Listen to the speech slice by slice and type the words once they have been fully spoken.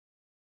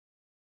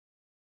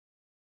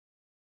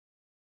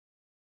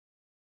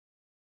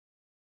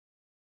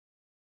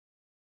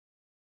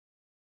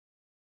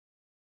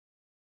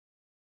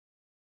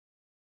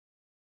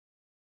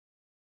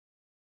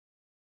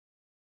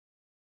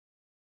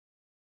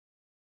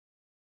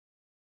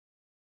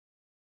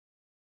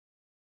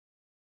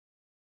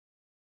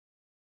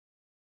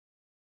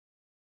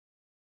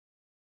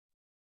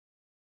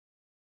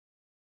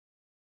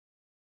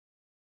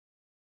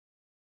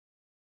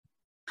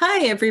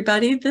Hi,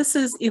 everybody. This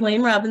is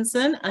Elaine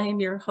Robinson. I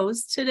am your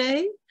host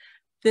today.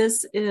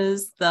 This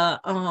is the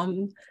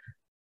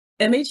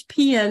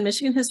MHPN,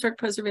 Michigan Historic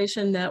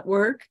Preservation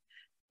Network,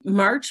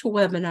 March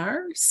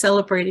webinar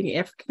celebrating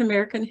African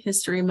American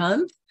History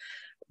Month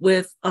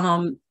with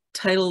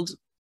titled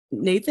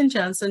Nathan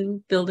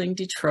Johnson Building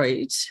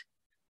Detroit.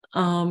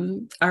 Let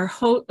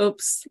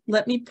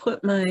me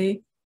put my,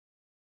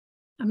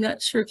 I'm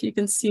not sure if you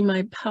can see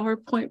my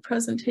PowerPoint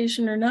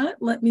presentation or not.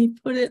 Let me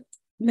put it,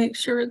 make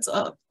sure it's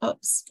up.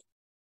 Oops.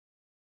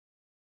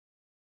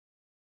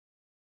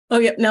 Oh,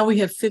 yeah, now we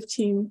have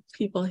 15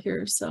 people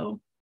here, so.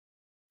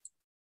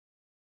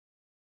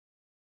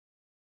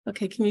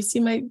 Okay, can you see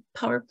my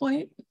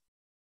PowerPoint?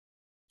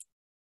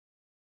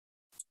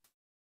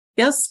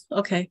 Yes,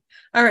 okay.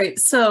 All right,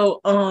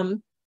 so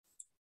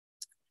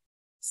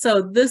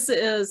this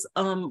is,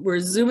 we're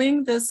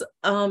Zooming this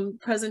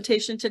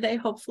presentation today.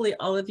 Hopefully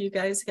all of you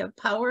guys have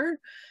power.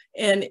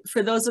 And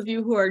for those of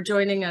you who are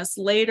joining us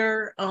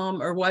later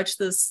or watch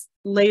this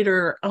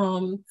later,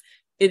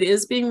 it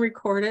is being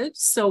recorded.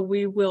 So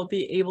we will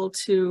be able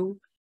to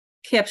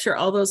capture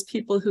all those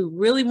people who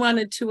really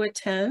wanted to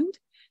attend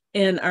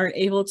and aren't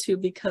able to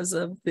because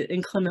of the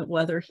inclement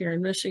weather here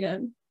in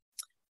Michigan.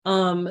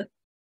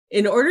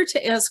 In order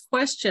to ask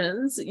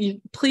questions,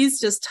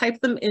 please just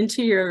type them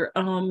into your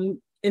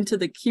into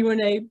the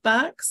Q&A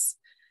box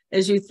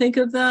as you think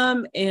of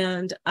them,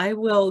 and I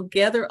will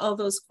gather all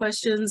those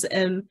questions.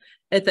 And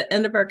at the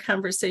end of our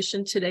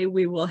conversation today,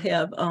 we will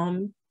have,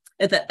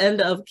 at the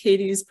end of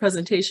Katie's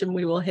presentation,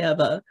 we will have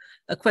a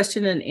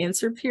question and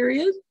answer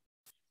period.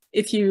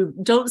 If you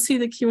don't see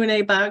the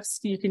Q&A box,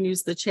 you can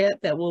use the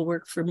chat. That will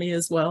work for me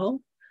as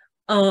well.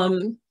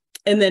 And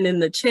then in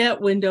the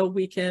chat window,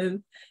 we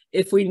can,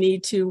 if we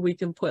need to, we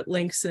can put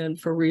links in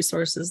for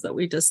resources that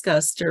we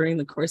discussed during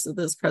the course of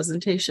this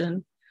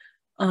presentation.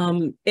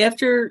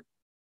 After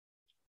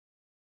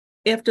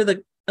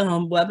the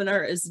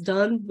webinar is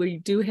done, we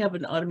do have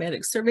an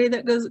automatic survey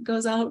that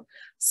goes out.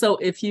 So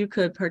if you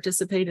could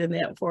participate in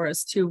that for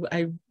us too,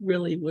 I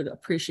really would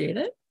appreciate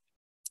it.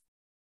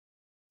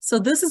 So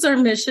this is our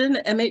mission.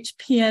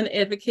 MHPN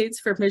advocates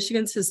for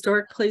Michigan's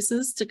historic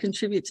places to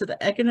contribute to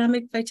the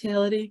economic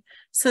vitality,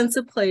 sense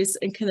of place,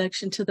 and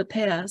connection to the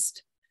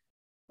past.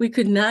 We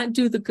could not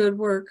do the good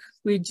work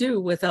we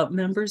do without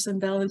members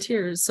and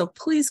volunteers, so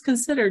please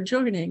consider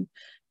joining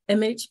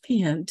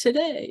MHPN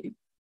today.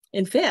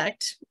 In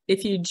fact,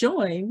 if you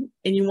join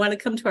and you want to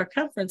come to our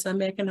conference on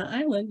Mackinac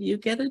Island, you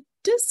get a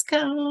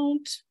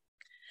discount.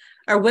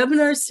 Our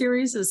webinar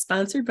series is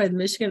sponsored by the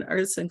Michigan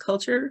Arts and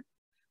Culture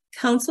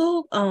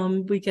Council.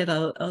 We get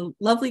a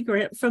lovely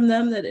grant from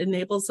them that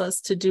enables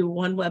us to do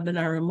one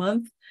webinar a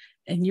month,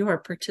 and you are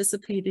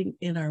participating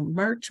in our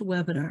March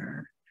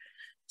webinar.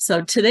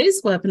 So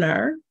today's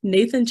webinar,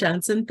 Nathan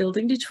Johnson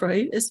Building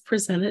Detroit, is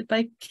presented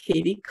by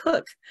Katie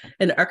Cook,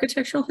 an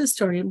architectural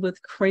historian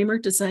with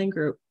Kraemer Design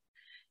Group.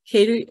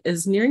 Katie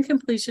is nearing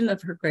completion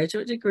of her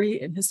graduate degree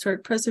in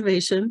historic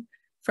preservation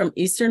from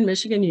Eastern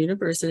Michigan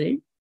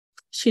University.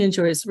 She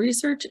enjoys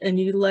research and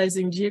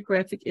utilizing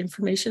geographic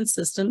information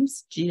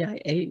systems,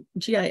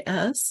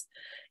 GIS,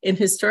 in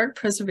historic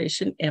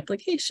preservation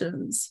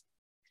applications.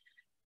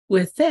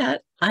 With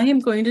that, I am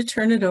going to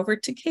turn it over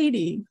to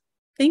Katie.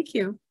 Thank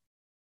you.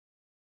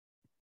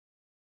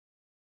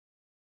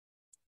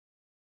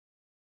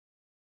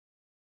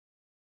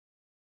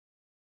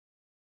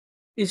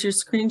 Is your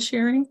screen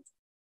sharing?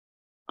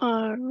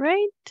 All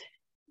right.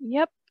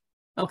 Yep.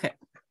 Okay.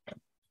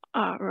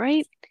 All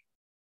right.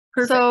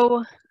 Perfect.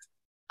 So,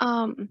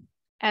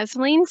 as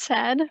Elaine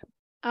said,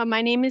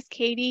 my name is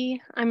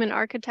Katie. I'm an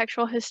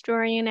architectural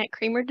historian at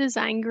Kraemer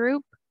Design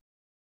Group.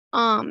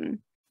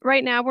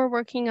 Right now we're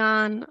working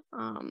on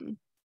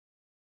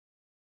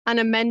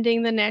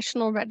amending the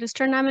National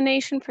Register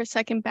nomination for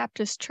Second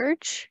Baptist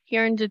Church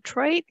here in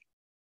Detroit.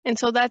 And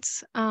so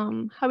that's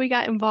how we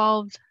got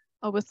involved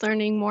with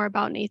learning more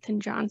about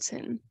Nathan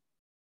Johnson.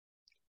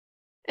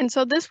 And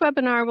so this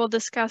webinar will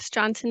discuss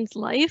Johnson's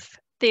life,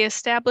 the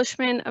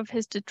establishment of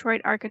his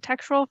Detroit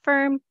architectural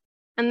firm,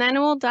 and then it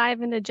will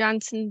dive into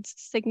Johnson's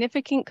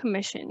significant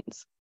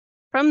commissions.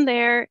 From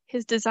there,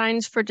 his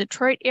designs for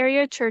Detroit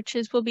area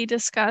churches will be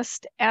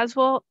discussed, as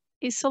will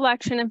a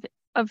selection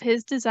of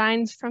his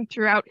designs from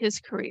throughout his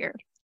career.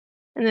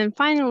 And then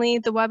finally,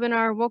 the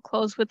webinar will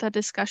close with a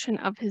discussion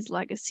of his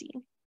legacy.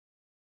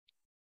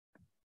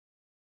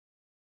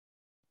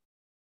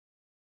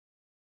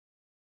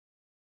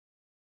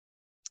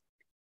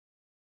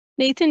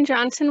 Nathan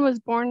Johnson was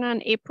born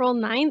on April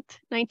 9th,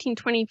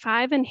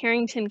 1925 in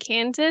Harrington,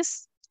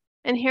 Kansas.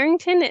 And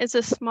Harrington is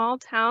a small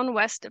town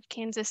west of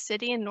Kansas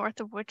City and north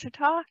of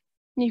Wichita.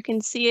 You can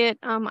see it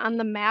on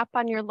the map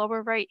on your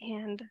lower right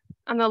hand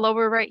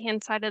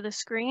side of the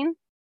screen.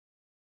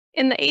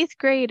 In the 8th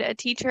grade, a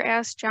teacher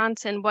asked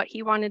Johnson what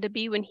he wanted to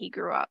be when he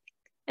grew up.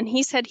 And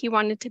he said he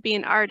wanted to be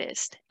an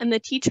artist. And the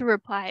teacher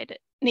replied,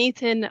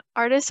 "Nathan,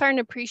 artists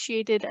aren't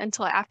appreciated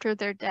until after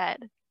they're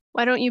dead.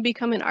 Why don't you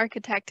become an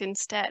architect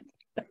instead?"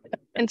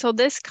 And so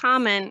this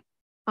comment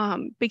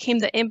became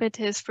the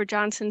impetus for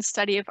Johnson's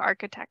study of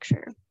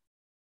architecture.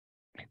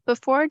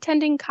 Before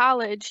attending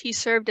college, he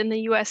served in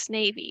the U.S.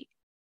 Navy,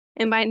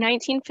 and by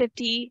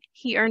 1950,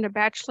 he earned a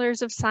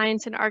Bachelor's of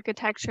Science in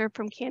Architecture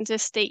from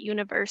Kansas State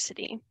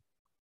University.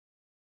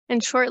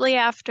 And shortly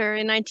after,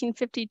 in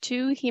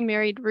 1952, he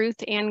married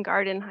Ruth Ann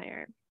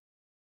Gardenhire.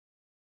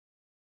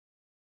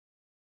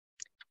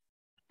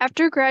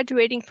 After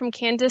graduating from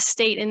Kansas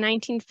State in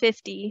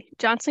 1950,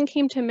 Johnson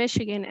came to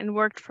Michigan and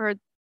worked for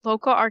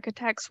local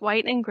architects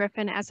White and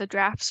Griffin as a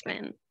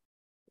draftsman.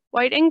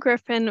 White and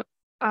Griffin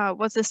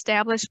was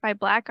established by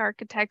Black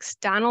architects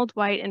Donald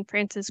White and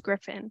Francis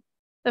Griffin.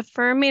 The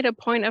firm made a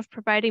point of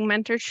providing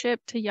mentorship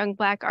to young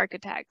Black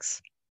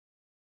architects.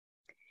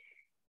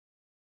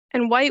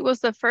 And White was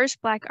the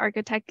first Black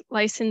architect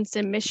licensed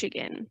in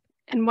Michigan.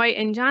 And White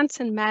and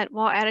Johnson met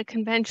while at a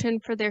convention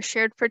for their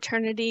shared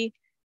fraternity,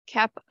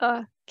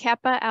 Kappa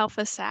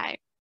Alpha Psi.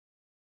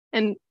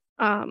 And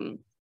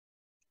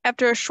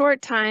after a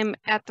short time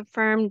at the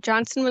firm,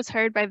 Johnson was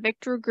hired by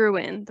Victor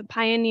Gruen, the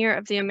pioneer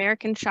of the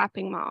American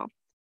shopping mall.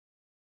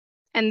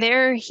 And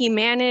there he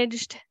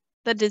managed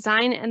the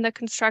design and the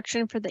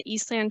construction for the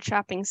Eastland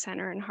Shopping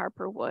Center in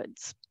Harper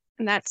Woods.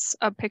 And that's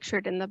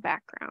pictured in the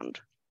background.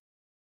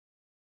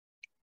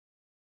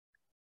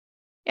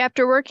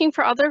 After working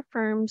for other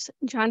firms,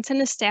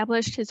 Johnson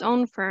established his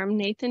own firm,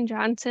 Nathan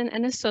Johnson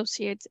and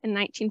Associates, in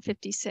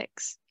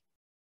 1956.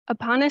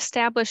 Upon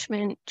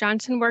establishment,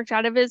 Johnson worked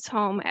out of his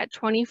home at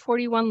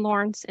 2041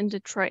 Lawrence in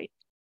Detroit.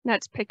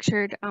 That's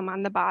pictured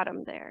on the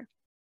bottom there.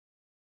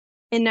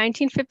 In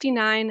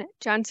 1959,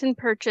 Johnson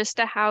purchased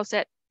a house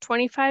at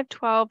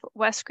 2512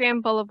 West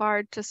Grand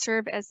Boulevard to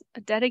serve as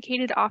a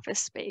dedicated office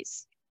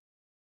space.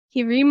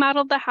 He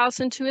remodeled the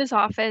house into his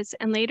office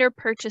and later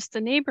purchased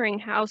the neighboring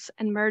house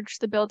and merged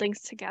the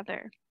buildings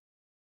together.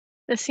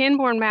 The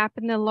Sanborn map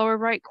in the lower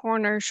right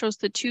corner shows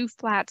the two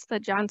flats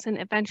that Johnson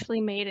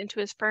eventually made into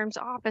his firm's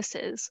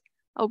offices,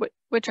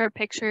 which are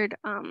pictured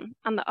on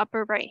the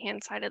upper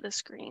right-hand side of the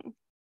screen.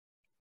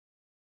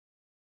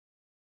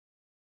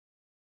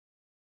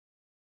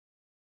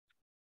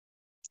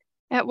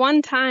 At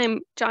one time,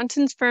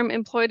 Johnson's firm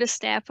employed a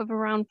staff of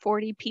around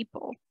 40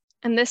 people,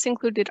 and this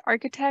included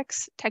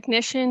architects,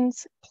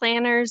 technicians,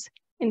 planners,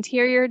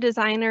 interior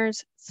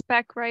designers,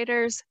 spec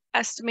writers,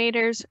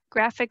 estimators,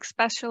 graphic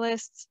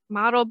specialists,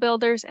 model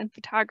builders, and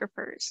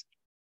photographers.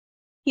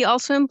 He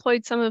also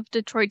employed some of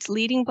Detroit's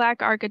leading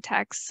Black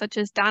architects, such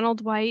as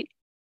Donald White,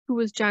 who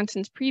was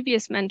Johnson's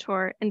previous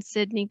mentor, and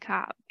Sidney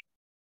Cobb.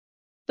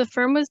 The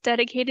firm was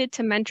dedicated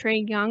to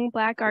mentoring young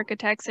Black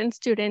architects and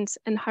students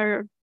and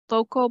hired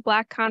local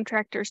Black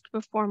contractors to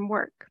perform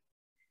work.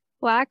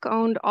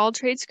 Black-owned All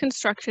Trades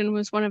Construction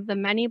was one of the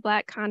many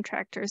Black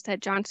contractors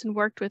that Johnson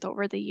worked with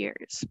over the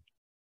years.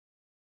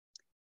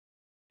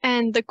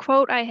 And the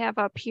quote I have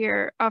up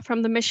here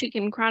from the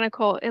Michigan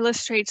Chronicle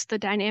illustrates the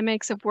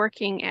dynamics of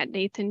working at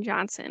Nathan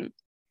Johnson.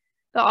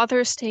 The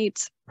author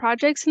states,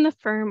 "Projects in the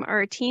firm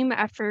are a team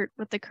effort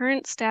with the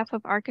current staff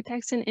of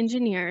architects and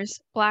engineers,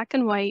 Black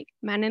and white,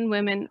 men and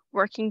women,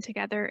 working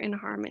together in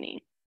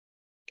harmony."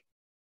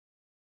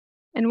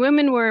 And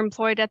women were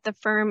employed at the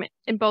firm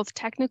in both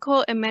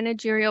technical and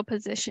managerial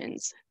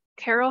positions.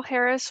 Carol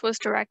Harris was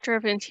Director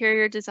of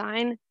Interior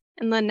Design,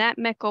 and Lynette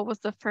Mickle was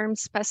the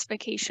firm's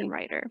specification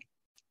writer.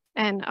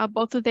 And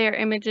both of their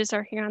images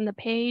are here on the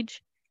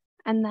page.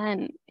 And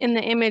then in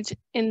the image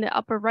in the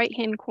upper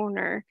right-hand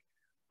corner,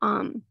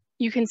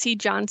 you can see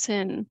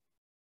Johnson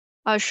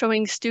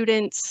showing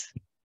students,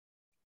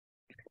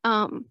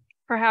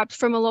 perhaps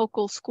from a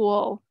local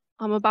school,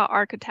 about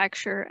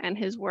architecture and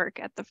his work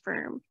at the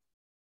firm.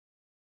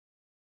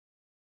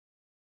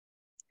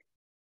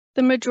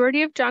 The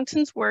majority of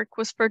Johnson's work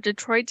was for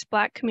Detroit's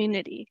Black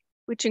community,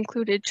 which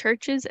included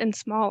churches and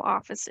small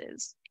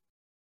offices.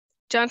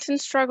 Johnson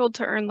struggled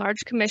to earn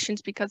large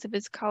commissions because of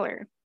his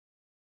color,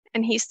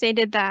 and he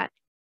stated that,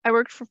 "I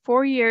worked for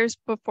 4 years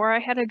before I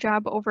had a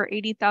job over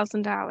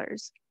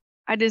 $80,000.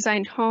 I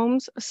designed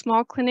homes, a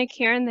small clinic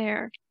here and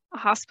there, a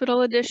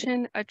hospital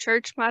addition, a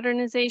church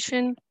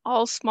modernization,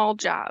 all small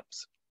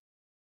jobs."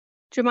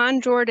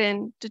 Jamon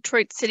Jordan,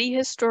 Detroit city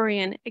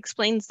historian,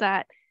 explains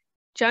that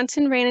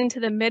Johnson ran into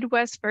the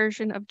Midwest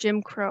version of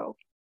Jim Crow.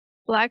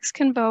 Blacks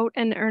can vote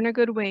and earn a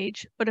good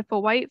wage, but if a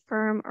white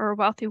firm or a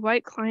wealthy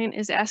white client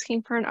is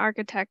asking for an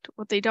architect,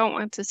 what they don't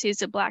want to see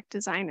is a Black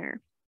designer.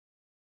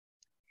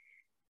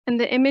 And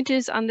the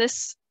images on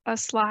this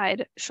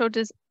slide show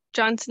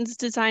Johnson's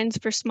designs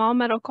for small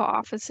medical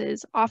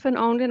offices, often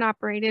owned and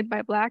operated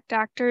by Black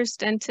doctors,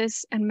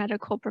 dentists, and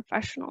medical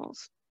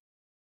professionals.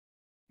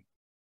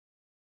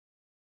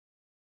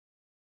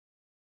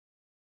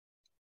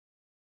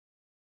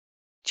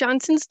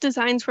 Johnson's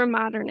designs were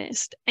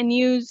modernist and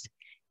used,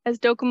 as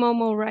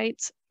Docomomo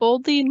writes,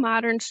 boldly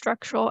modern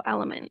structural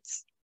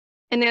elements.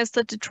 And as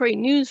the Detroit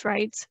News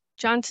writes,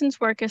 Johnson's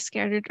work is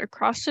scattered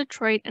across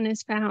Detroit and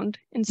is found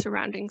in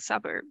surrounding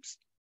suburbs.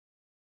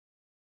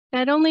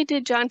 Not only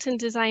did Johnson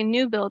design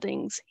new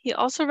buildings, he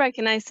also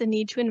recognized the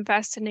need to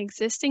invest in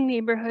existing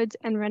neighborhoods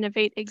and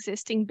renovate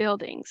existing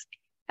buildings,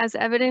 as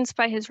evidenced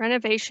by his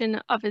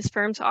renovation of his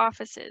firm's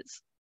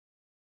offices.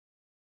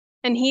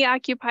 and he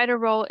occupied a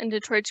role in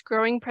Detroit's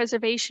growing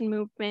preservation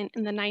movement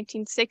in the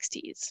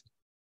 1960s.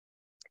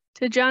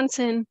 To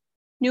Johnson,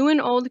 new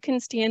and old can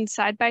stand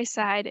side by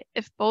side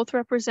if both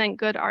represent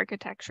good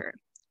architecture.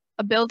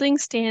 A building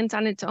stands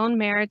on its own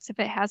merits if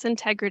it has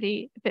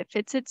integrity, if it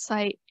fits its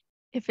site,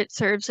 if it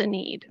serves a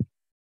need.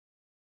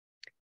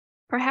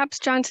 Perhaps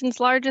Johnson's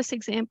largest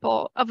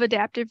example of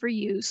adaptive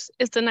reuse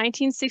is the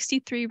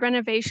 1963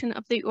 renovation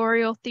of the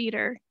Oriole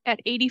Theater at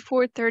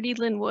 8430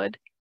 Linwood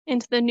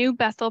into the New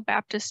Bethel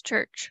Baptist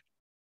Church.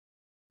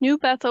 New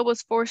Bethel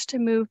was forced to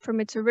move from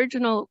its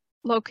original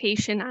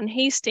location on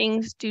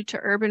Hastings due to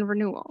urban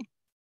renewal.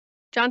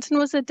 Johnson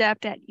was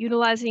adept at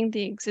utilizing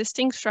the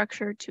existing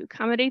structure to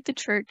accommodate the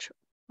church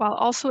while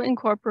also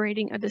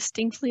incorporating a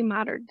distinctly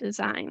modern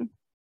design.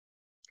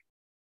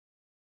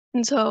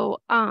 And so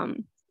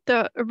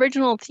the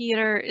original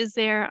theater is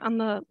there on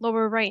the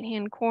lower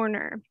right-hand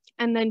corner,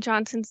 and then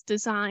Johnson's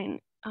design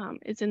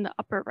is in the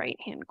upper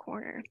right-hand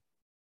corner.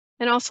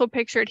 And also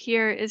pictured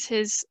here is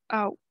his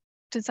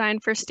design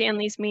for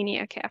Stanley's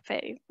Mania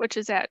Cafe, which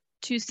is at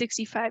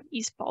 265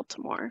 East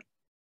Baltimore.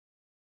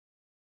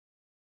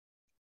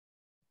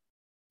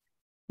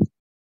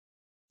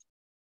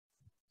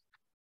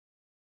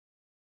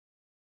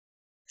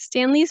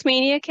 Stanley's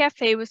Mania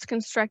Cafe was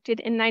constructed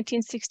in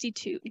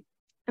 1962,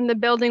 and the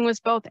building was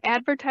both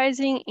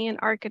advertising and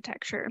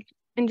architecture.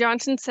 And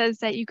Johnson says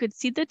that you could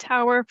see the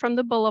tower from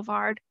the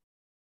boulevard,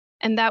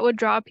 and that would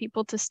draw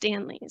people to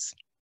Stanley's.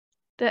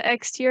 The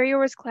exterior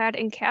was clad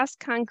in cast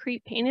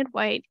concrete painted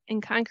white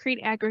and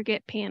concrete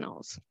aggregate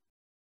panels.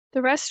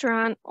 The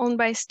restaurant, owned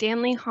by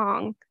Stanley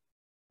Hong,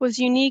 was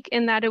unique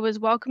in that it was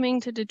welcoming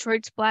to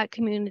Detroit's Black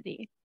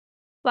community.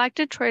 Black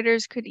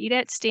Detroiters could eat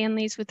at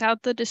Stanley's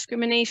without the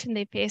discrimination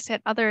they faced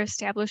at other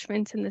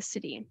establishments in the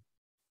city.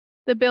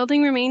 The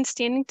building remains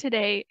standing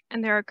today,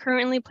 and there are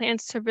currently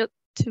plans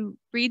to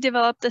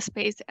redevelop the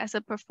space as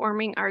a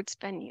performing arts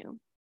venue.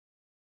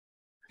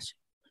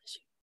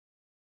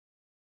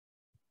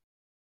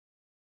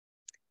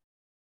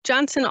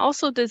 Johnson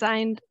also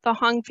designed the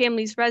Hong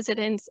family's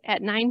residence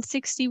at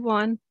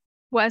 961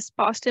 West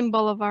Boston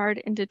Boulevard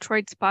in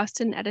Detroit's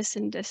Boston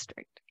Edison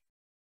district.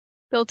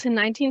 Built in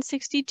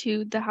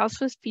 1962, the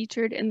house was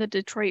featured in the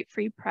Detroit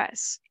Free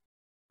Press.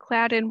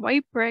 Clad in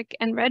white brick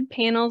and red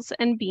panels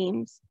and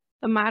beams,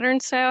 the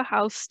modern-style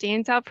house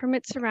stands out from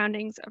its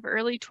surroundings of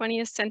early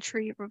 20th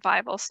century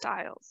revival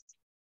styles.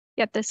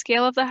 Yet the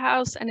scale of the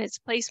house and its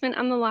placement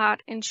on the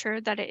lot ensure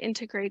that it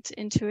integrates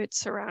into its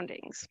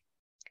surroundings.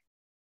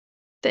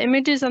 The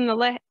images on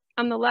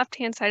the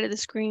left-hand side of the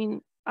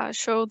screen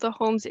show the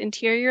home's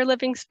interior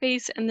living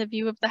space and the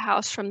view of the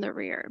house from the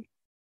rear.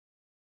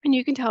 And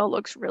you can tell it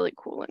looks really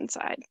cool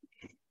inside.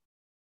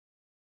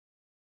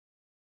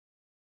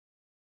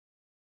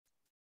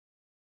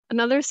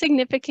 Another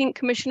significant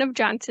commission of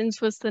Johnson's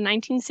was the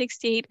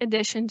 1968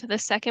 addition to the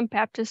Second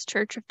Baptist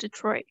Church of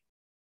Detroit.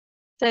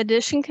 The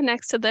addition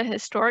connects to the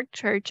historic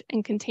church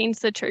and contains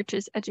the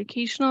church's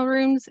educational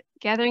rooms,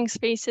 gathering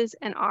spaces,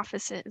 and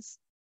offices.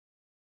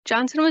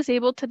 Johnson was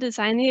able to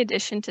design the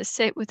addition to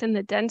sit within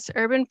the dense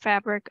urban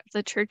fabric of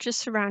the church's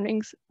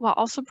surroundings while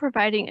also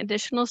providing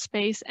additional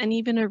space and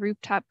even a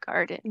rooftop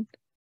garden.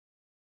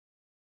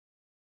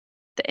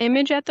 The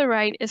image at the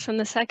right is from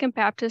the Second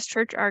Baptist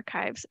Church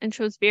archives and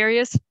shows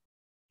various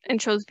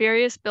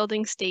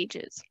building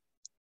stages.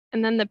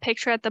 And then the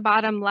picture at the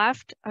bottom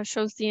left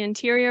shows the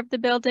interior of the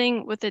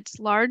building with its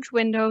large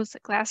windows,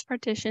 glass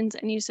partitions,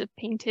 and use of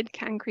painted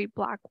concrete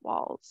block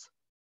walls.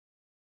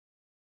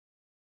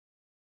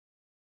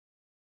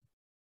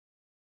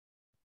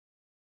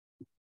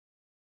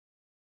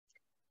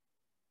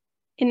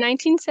 In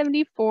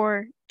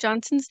 1974,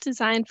 Johnson's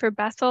design for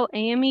Bethel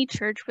AME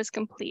Church was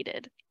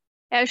completed.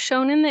 As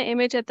shown in the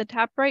image at the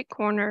top right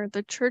corner,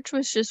 the church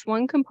was just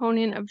one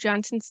component of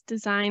Johnson's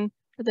design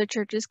for the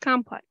church's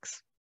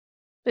complex.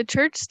 The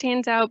church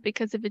stands out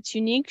because of its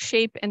unique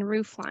shape and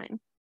roof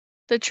line.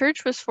 The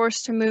church was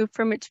forced to move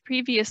from its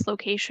previous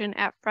location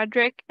at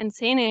Frederick and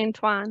St.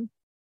 Antoine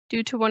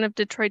due to one of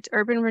Detroit's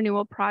urban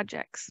renewal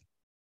projects.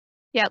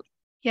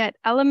 Yet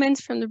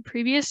elements from the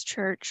previous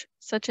church,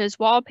 such as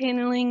wall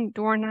paneling,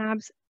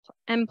 doorknobs,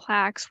 and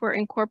plaques, were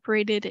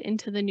incorporated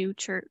into the new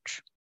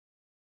church.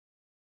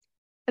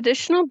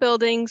 Additional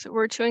buildings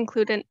were to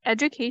include an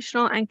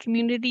educational and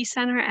community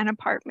center and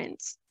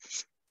apartments.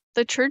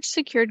 The church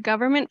secured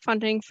government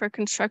funding for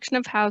construction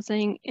of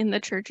housing in the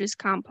church's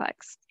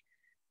complex.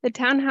 The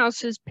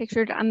townhouses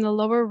pictured on the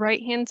lower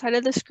right-hand side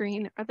of the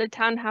screen are the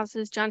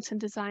townhouses Johnson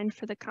designed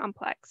for the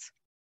complex.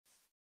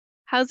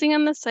 Housing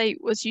on the site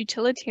was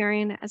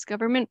utilitarian as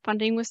government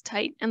funding was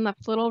tight and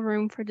left little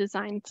room for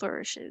design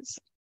flourishes.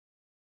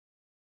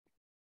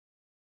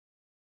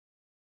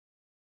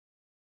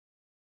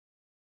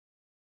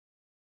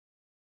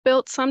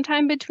 Built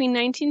sometime between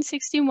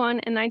 1961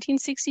 and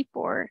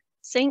 1964,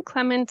 St.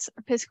 Clement's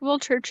Episcopal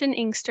Church in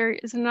Inkster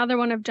is another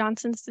one of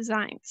Johnson's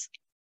designs.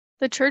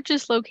 The church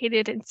is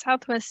located in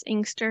southwest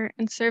Inkster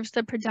and serves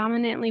the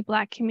predominantly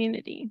Black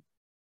community.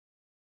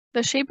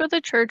 The shape of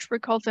the church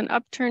recalls an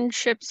upturned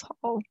ship's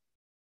hull.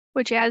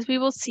 which, as we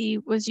will see,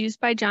 was used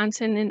by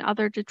Johnson and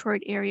other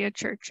Detroit area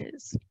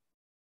churches.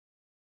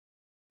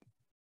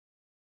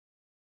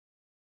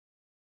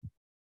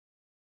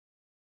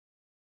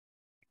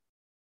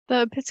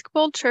 The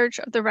Episcopal Church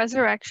of the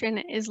Resurrection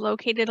is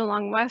located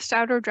along West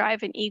Outer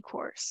Drive in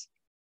Ecorse.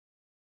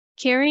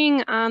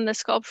 Carrying on the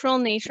sculptural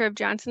nature of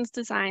Johnson's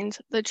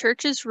designs, the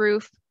church's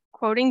roof,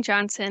 quoting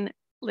Johnson,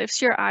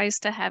 lifts your eyes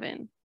to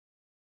heaven.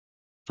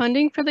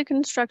 Funding for the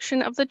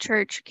construction of the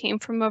church came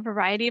from a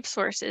variety of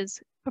sources,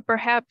 but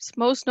perhaps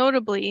most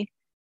notably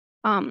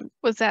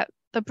was that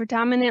the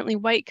predominantly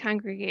white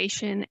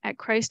congregation at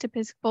Christ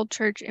Episcopal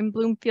Church in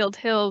Bloomfield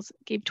Hills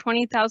gave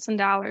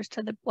 $20,000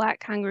 to the Black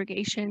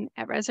congregation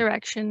at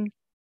Resurrection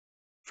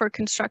for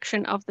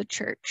construction of the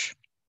church.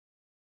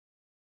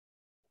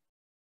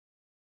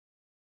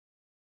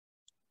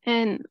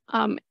 And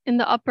in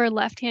the upper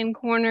left-hand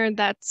corner,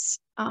 that's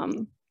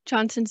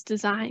Johnson's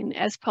design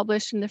as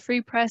published in the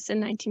Free Press in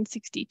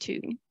 1962.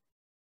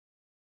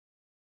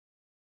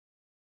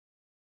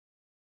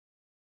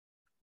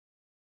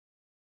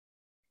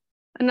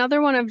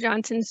 Another one of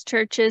Johnson's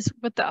churches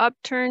with the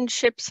upturned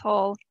ship's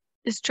hull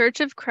is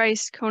Church of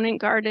Christ, Conant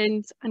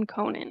Gardens on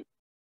Conant.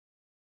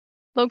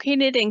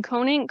 Located in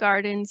Conant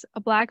Gardens, a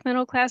Black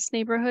middle-class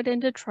neighborhood in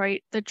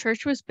Detroit, the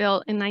church was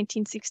built in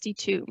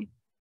 1962.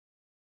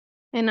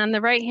 And on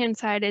the right-hand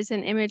side is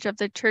an image of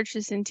the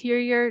church's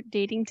interior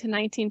dating to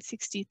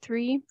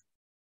 1963.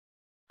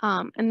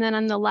 And then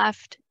on the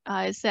left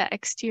is the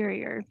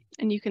exterior,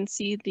 and you can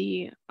see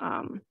the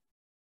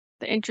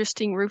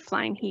interesting roof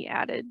line he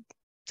added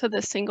to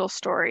the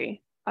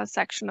single-story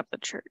section of the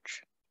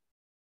church.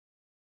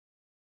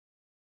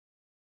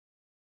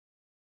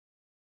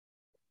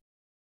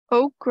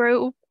 Oak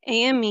Grove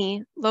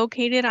AME,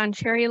 located on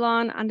Cherry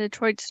Lawn on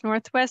Detroit's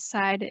northwest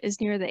side, is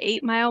near the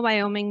 8 Mile,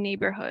 Wyoming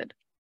neighborhood.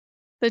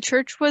 The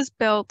church was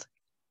built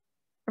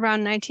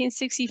around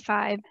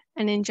 1965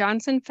 and in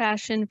Johnson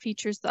fashion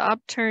features the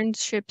upturned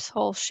ship's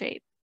hull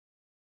shape.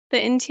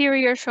 The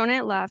interior shown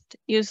at left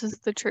uses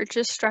the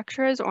church's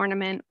structure as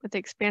ornament with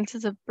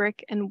expanses of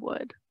brick and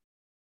wood.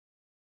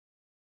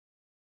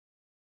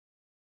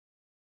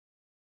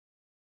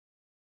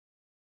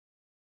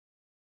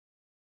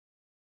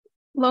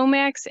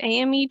 Lomax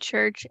AME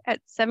Church at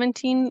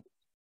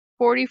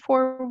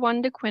 1744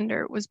 1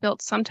 DeQuinder was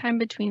built sometime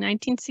between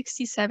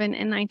 1967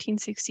 and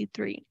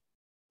 1963.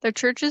 The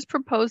church's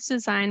proposed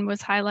design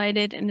was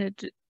highlighted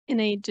in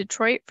a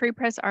Detroit Free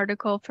Press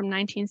article from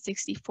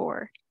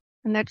 1964,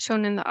 and that's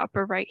shown in the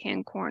upper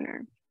right-hand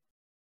corner.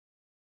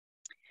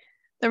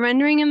 The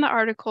rendering in the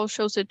article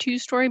shows a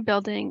two-story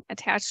building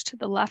attached to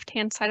the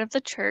left-hand side of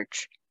the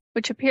church,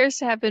 which appears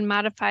to have been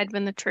modified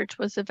when the church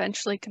was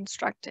eventually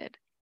constructed.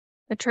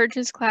 The church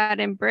is clad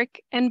in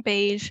brick and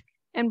beige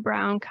and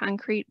brown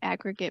concrete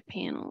aggregate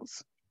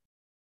panels.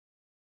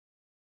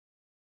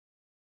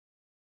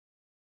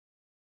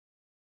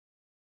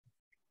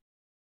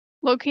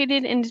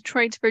 Located in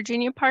Detroit's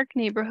Virginia Park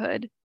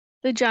neighborhood,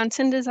 the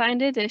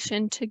Johnson-designed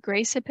addition to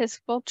Grace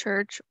Episcopal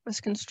Church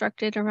was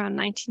constructed around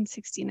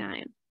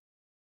 1969.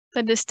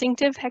 The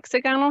distinctive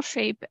hexagonal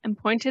shape and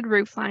pointed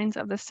roof lines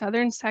of the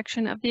southern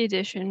section of the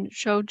addition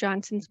show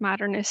Johnson's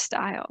modernist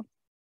style.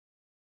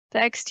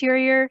 The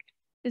exterior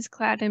is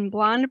clad in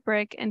blonde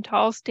brick and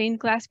tall stained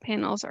glass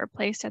panels are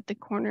placed at the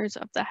corners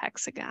of the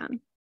hexagon.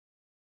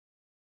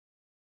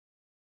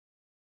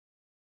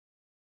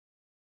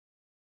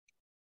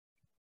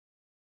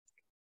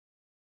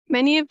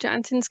 Many of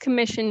Johnson's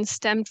commissions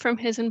stemmed from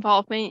his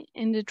involvement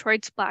in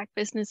Detroit's Black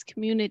business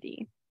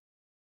community.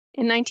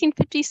 In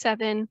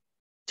 1957,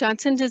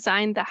 Johnson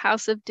designed the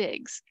House of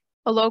Diggs,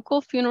 a local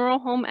funeral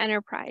home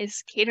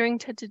enterprise catering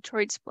to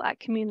Detroit's Black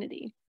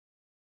community.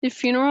 The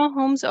funeral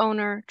home's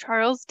owner,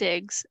 Charles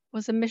Diggs,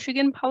 was a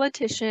Michigan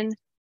politician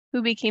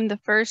who became the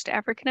first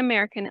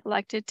African-American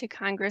elected to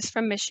Congress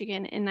from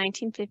Michigan in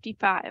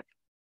 1955.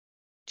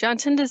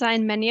 Johnson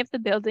designed many of the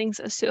buildings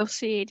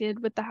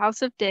associated with the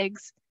House of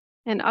Diggs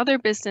and other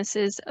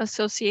businesses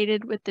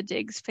associated with the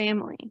Diggs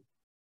family.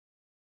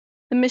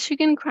 The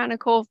Michigan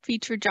Chronicle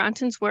featured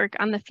Johnson's work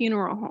on the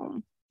funeral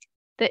home.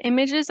 The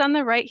images on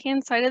the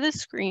right-hand side of the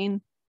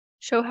screen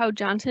show how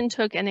Johnson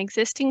took an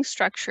existing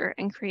structure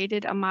and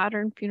created a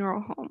modern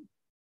funeral home.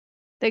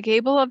 The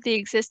gable of the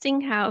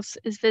existing house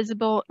is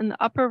visible in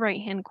the upper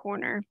right-hand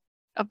corner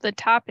of the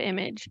top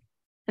image,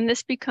 and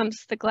this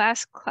becomes the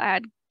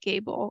glass-clad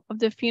gable of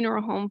the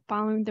funeral home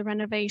following the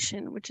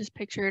renovation, which is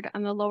pictured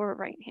on the lower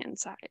right-hand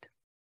side.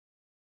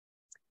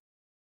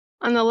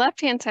 On the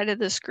left-hand side of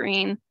the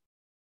screen,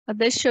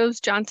 this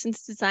shows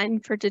Johnson's design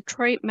for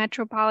Detroit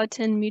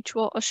Metropolitan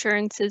Mutual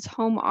Assurance's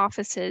home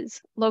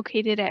offices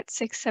located at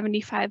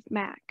 675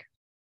 Mack.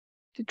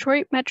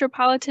 Detroit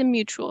Metropolitan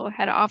Mutual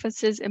had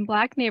offices in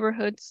Black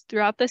neighborhoods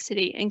throughout the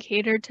city and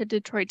catered to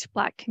Detroit's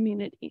Black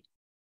community.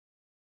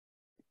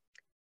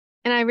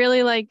 And I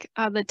really like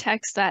the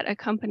text that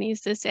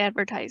accompanies this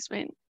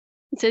advertisement.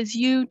 It says,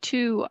 "You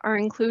too are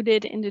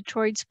included in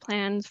Detroit's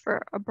plans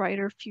for a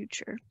brighter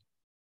future."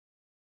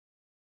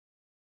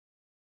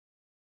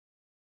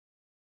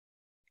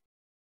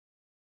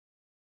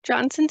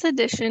 Johnson's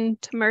addition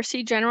to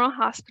Mercy General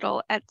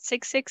Hospital at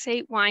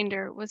 668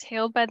 Winder was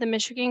hailed by the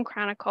Michigan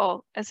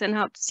Chronicle as an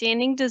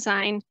outstanding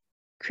design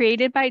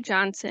created by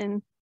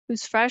Johnson,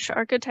 whose fresh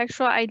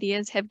architectural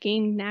ideas have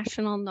gained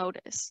national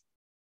notice.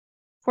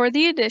 For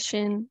the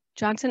addition,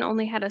 Johnson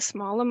only had a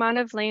small amount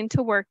of land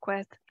to work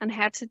with and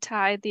had to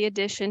tie the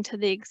addition to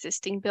the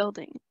existing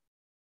building.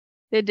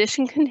 The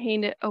addition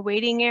contained a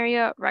waiting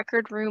area,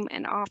 record room,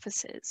 and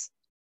offices.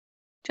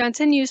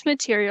 Johnson used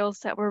materials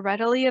that were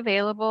readily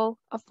available,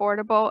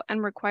 affordable,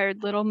 and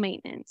required little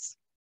maintenance.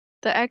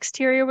 The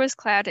exterior was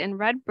clad in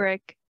red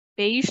brick,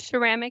 beige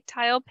ceramic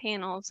tile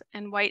panels,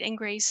 and white and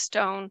gray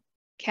stone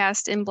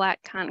cast in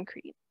black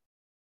concrete.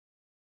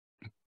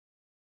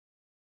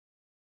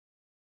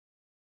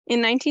 In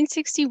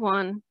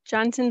 1961,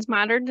 Johnson's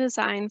modern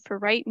design for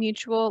Wright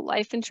Mutual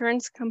Life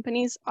Insurance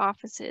Company's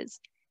offices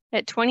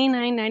at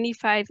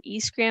 2995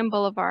 East Grand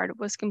Boulevard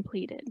was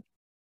completed.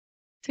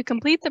 To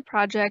complete the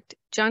project,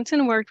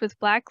 Johnson worked with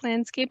Black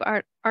landscape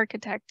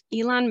architect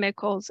Elon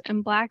Mickles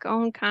and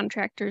Black-owned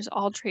contractors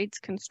All Trades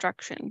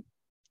Construction.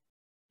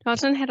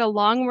 Johnson had a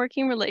long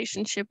working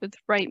relationship with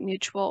Wright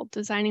Mutual,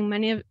 designing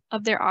many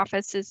of their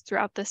offices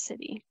throughout the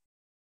city.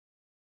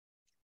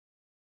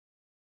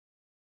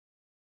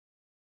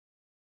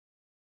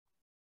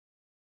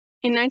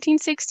 In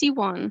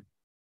 1961,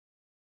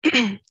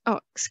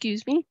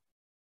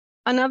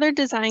 another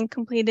design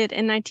completed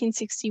in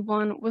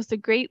 1961 was the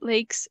Great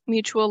Lakes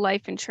Mutual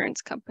Life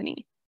Insurance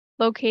Company,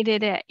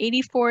 located at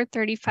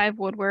 8435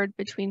 Woodward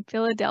between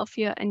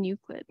Philadelphia and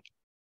Euclid.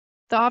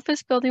 The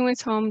office building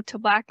was home to the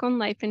Black-owned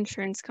life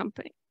insurance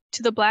company,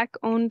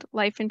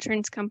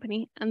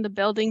 and the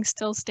building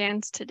still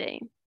stands today.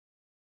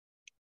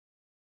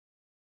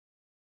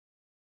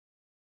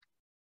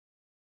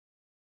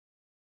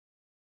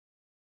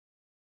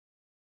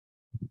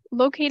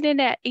 Located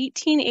at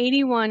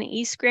 1881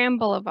 East Grand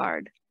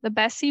Boulevard, the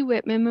Bessie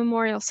Whitman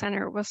Memorial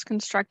Center was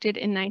constructed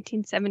in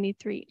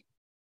 1973.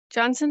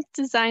 Johnson's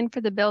design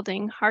for the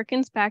building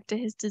harkens back to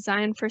his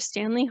design for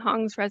Stanley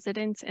Hong's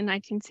residence in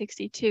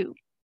 1962.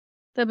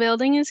 The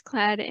building is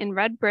clad in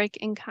red brick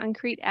and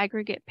concrete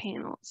aggregate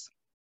panels.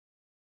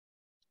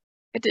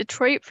 A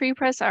Detroit Free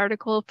Press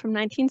article from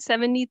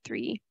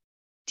 1973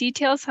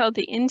 details how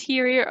the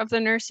interior of the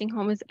nursing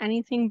home is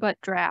anything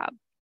but drab.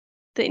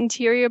 The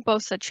interior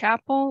boasts a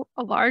chapel,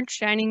 a large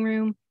dining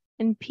room,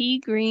 and pea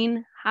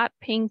green, hot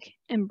pink,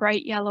 and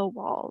bright yellow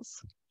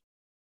walls.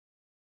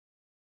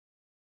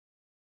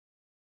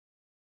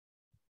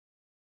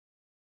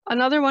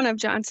 Another one of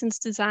Johnson's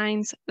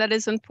designs that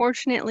is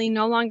unfortunately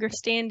no longer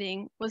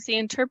standing was the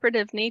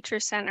Interpretive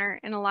Nature Center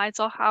in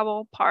Elizal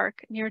Howell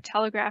Park near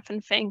Telegraph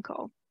and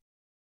Fanco.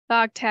 The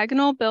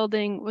octagonal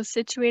building was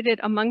situated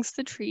amongst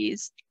the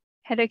trees,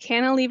 had a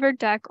cantilever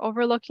deck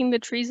overlooking the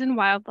trees and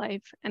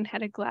wildlife, and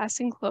had a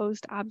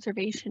glass-enclosed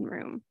observation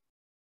room.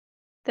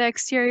 The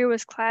exterior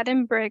was clad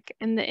in brick,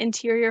 and the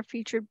interior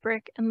featured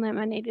brick and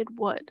laminated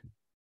wood.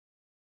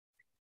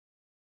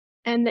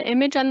 And the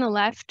image on the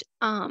left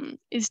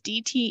is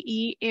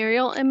DTE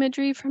aerial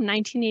imagery from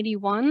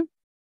 1981.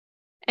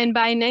 And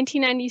by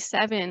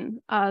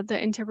 1997, the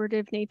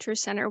Interpretive Nature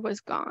Center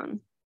was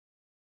gone.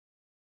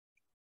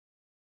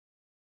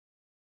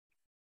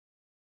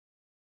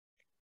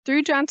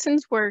 Through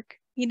Johnson's work,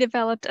 he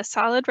developed a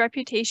solid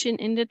reputation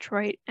in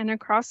Detroit and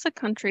across the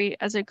country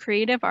as a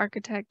creative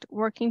architect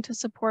working to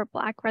support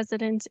Black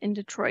residents in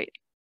Detroit.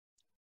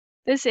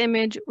 This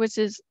image, which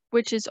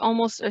is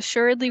almost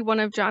assuredly one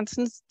of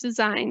Johnson's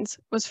designs,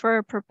 was for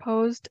a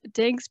proposed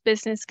Diggs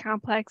business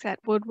complex at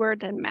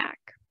Woodward and Mack.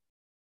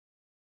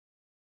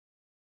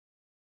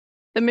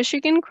 The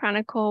Michigan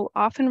Chronicle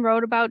often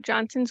wrote about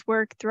Johnson's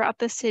work throughout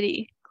the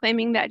city,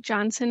 claiming that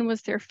Johnson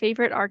was their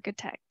favorite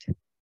architect.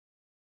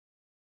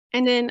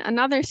 And in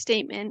another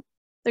statement,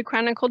 the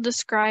Chronicle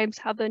describes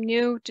how the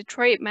new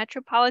Detroit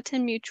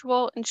Metropolitan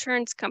Mutual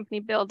Insurance Company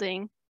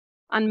building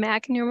on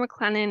Mack near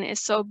McLennan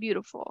is so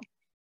beautiful.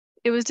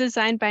 It was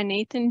designed by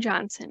Nathan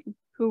Johnson.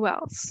 Who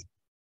else?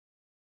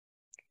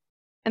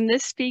 And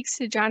this speaks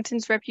to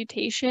Johnson's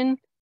reputation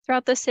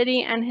throughout the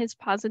city and his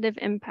positive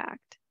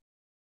impact.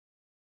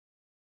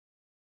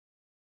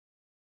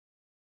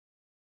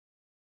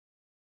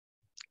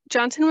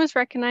 Johnson was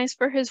recognized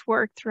for his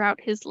work throughout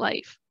his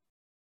life.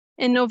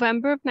 In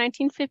November of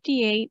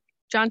 1958,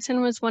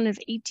 Johnson was one of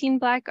 18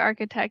 Black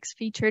architects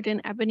featured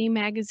in Ebony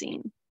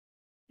magazine.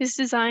 His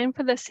design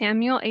for the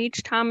Samuel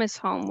H. Thomas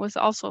home was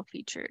also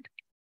featured.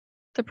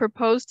 The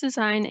proposed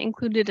design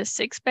included a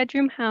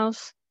 6-bedroom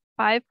house,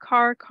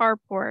 5-car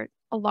carport,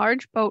 a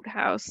large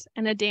boathouse,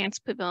 and a dance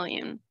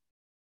pavilion.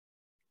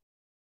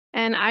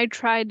 And I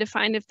tried to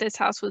find if this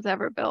house was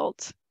ever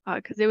built,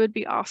 because it would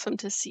be awesome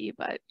to see,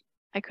 but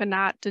I could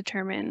not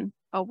determine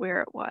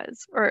where it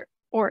was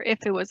or if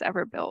it was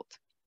ever built.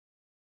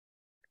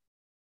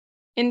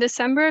 In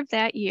December of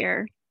that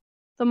year,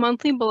 the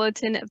monthly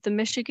bulletin of the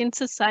Michigan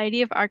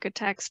Society of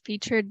Architects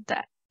featured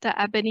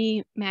the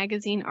Ebony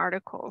magazine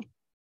article.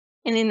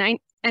 And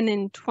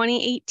in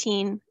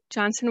 2018,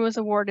 Johnson was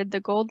awarded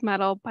the gold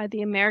medal by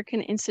the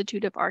American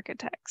Institute of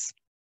Architects.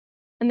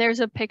 And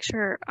there's a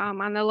picture on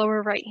the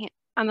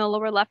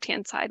lower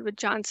left-hand side with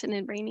Johnson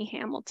and Rainey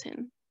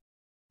Hamilton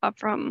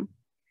from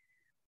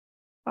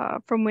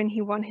when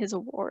he won his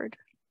award.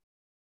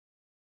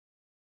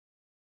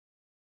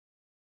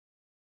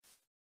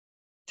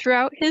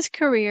 Throughout his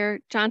career,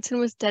 Johnson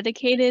was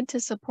dedicated to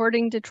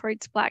supporting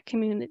Detroit's Black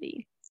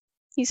community.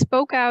 He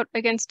spoke out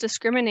against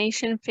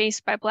discrimination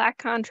faced by Black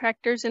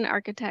contractors and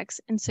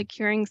architects in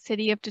securing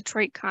City of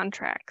Detroit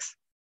contracts.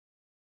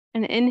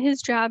 And in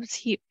his jobs,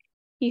 he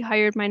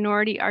hired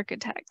minority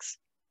architects.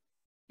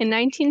 In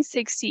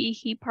 1960,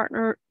 he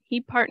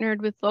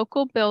partnered with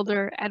local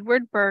builder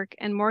Edward Burke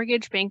and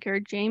mortgage banker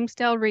James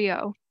Del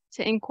Rio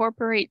to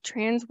incorporate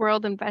Trans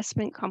World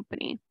Investment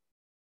Company.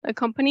 The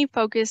company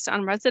focused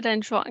on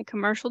residential and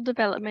commercial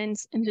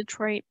developments in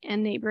Detroit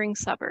and neighboring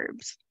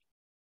suburbs.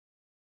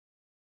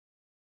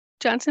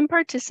 Johnson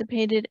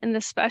participated in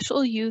the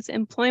Special Youth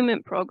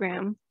Employment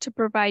Program to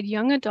provide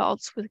young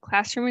adults with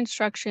classroom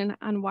instruction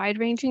on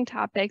wide-ranging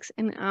topics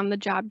and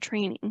on-the-job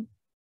training.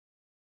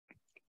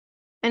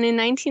 And in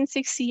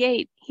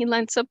 1968, he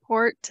lent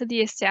support to the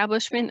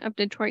establishment of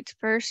Detroit's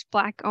first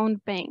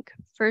Black-owned bank,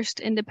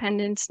 First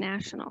Independence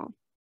National.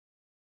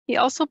 He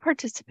also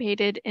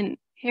participated in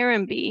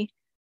Harambee,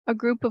 a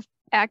group of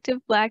active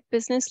Black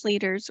business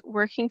leaders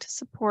working to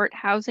support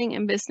housing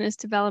and business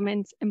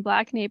developments in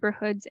Black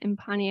neighborhoods in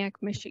Pontiac,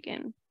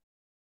 Michigan.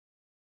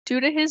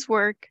 Due to his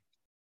work,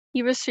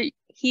 he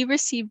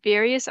received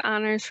various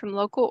honors from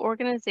local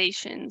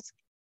organizations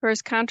for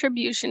his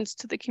contributions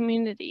to the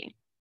community.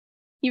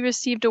 He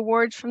received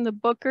awards from the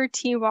Booker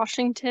T.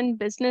 Washington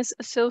Business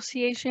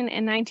Association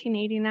in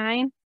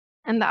 1989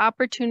 and the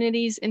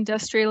Opportunities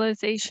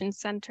Industrialization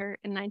Center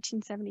in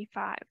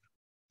 1975.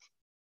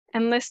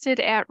 And listed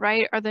at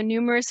right are the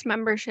numerous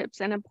memberships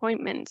and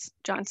appointments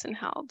Johnson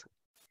held.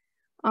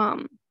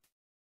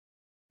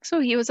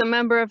 So he was a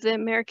member of the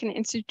American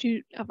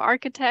Institute of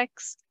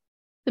Architects,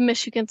 the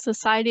Michigan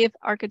Society of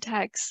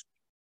Architects,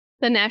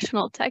 the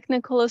National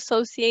Technical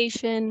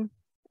Association,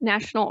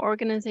 National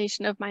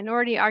Organization of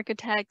Minority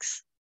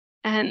Architects,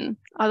 and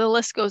the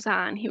list goes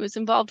on. He was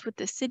involved with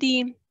the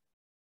City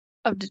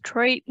of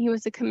Detroit. He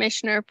was a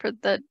commissioner for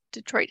the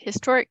Detroit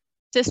Historic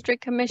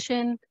District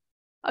Commission,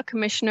 a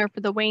commissioner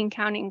for the Wayne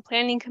County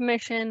Planning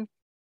Commission,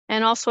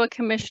 and also a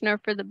commissioner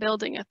for the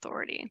Building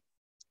Authority.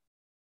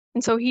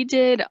 And so he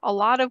did a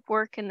lot of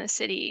work in the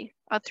city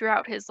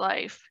throughout his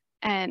life,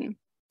 and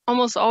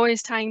almost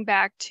always tying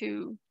back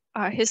to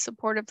his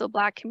support of the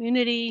Black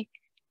community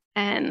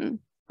and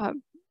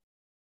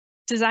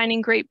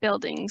designing great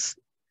buildings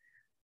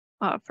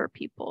for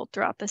people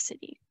throughout the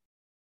city.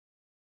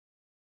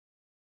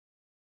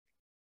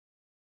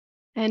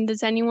 And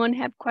does anyone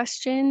have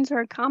questions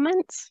or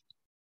comments?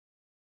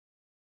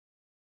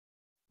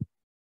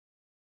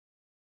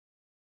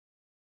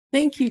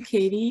 Thank you,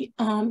 Katie.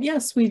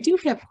 Yes, we do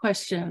have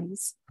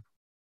questions.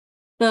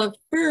 The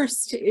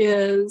first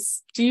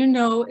is, do you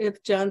know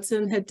if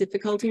Johnson had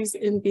difficulties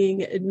in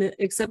being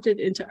accepted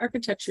into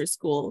architecture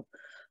school?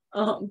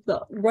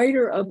 The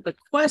writer of the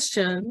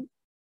question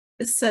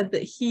said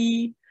that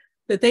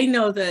they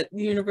know that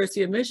the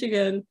University of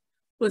Michigan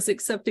was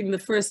accepting the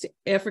first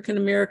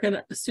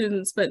African-American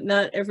students, but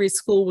not every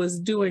school was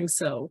doing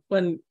so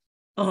when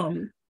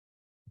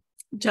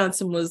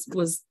Johnson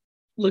was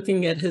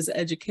looking at his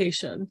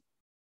education.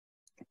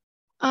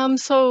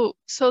 So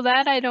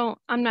that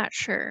I'm not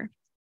sure.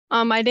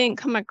 I didn't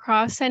come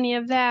across any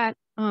of that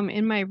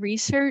in my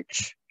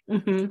research.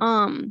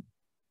 Mm-hmm.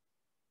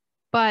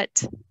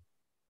 But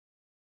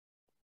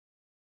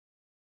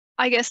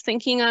I guess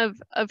thinking of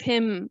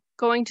him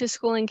going to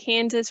school in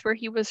Kansas where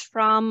he was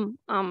from,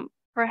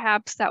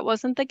 perhaps that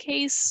wasn't the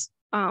case,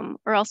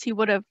 or else he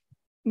would have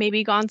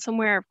maybe gone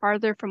somewhere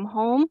farther from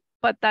home.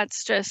 But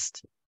that's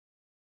just,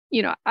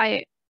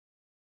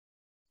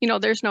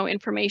 there's no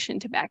information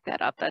to back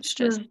that up. That's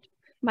just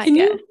my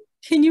guess.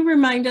 Can you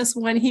remind us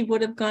when he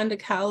would have gone to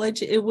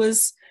college? It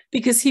was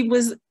because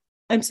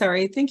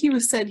I think he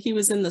said he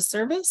was in the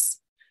service.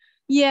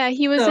 Yeah,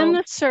 he was in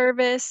the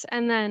service,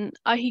 and then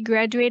he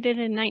graduated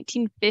in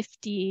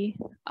 1950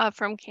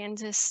 from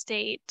Kansas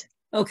State.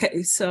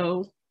 Okay,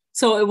 so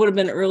it would have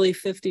been early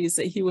 50s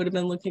that he would have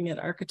been looking at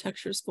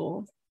architecture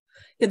school.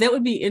 Yeah, that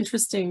would be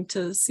interesting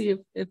to see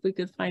if we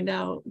could find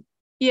out.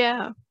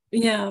 Yeah.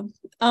 Yeah.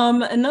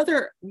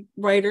 Another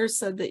writer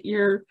said that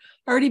you're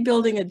already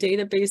building a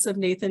database of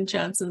Nathan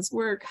Johnson's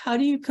work.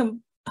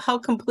 How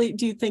complete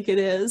do you think it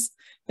is?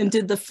 And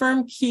did the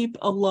firm keep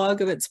a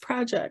log of its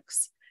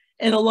projects?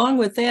 And along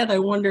with that, I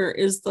wonder,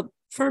 is the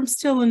firm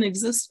still in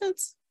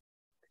existence?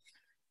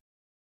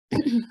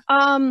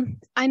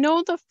 I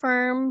know the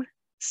firm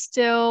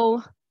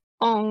still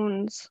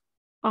owns,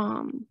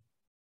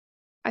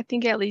 I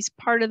think at least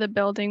part of the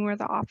building where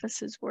the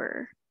offices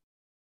were.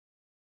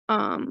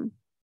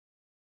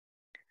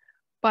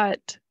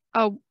 But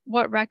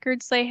what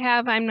records they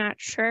have, I'm not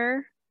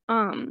sure.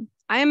 I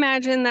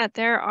imagine that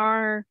there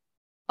are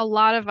a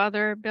lot of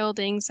other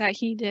buildings that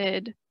he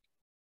did,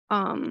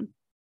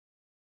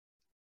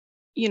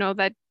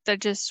 that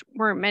just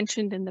weren't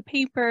mentioned in the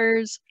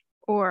papers,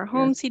 or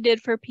homes he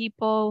did for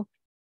people.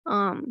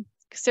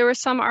 Because there were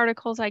some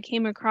articles I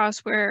came across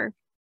where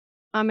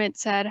it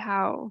said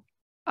how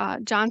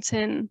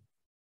Johnson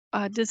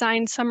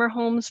designed summer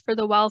homes for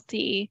the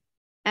wealthy,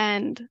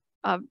 and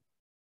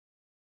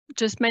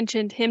just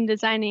mentioned him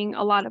designing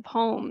a lot of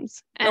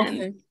homes.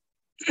 And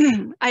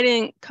I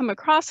didn't come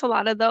across a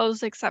lot of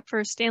those except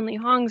for Stanley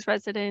Hong's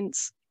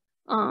residence.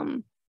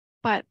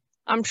 But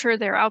I'm sure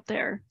they're out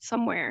there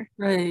somewhere.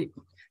 Right.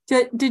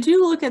 Did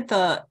you look at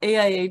the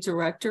AIA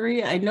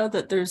directory? I know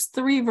that there's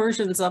 3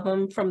 versions of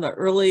them from the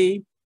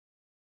early,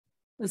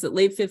 was it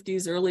late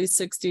 50s, early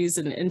 60s,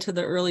 and into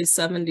the early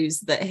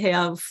 70s that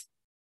have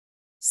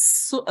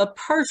a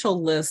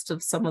partial list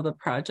of some of the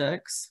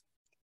projects.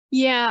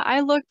 Yeah, I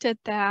looked at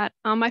that.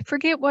 I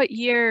forget what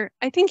year.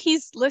 I think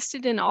he's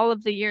listed in all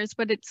of the years,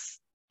 but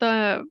it's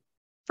the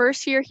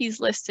first year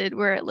he's listed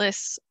where it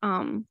lists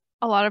a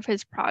lot of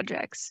his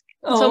projects.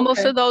 So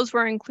most of those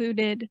were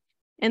included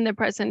in the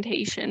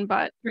presentation,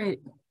 but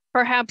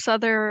perhaps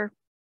other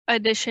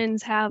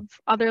editions have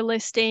other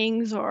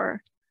listings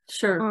or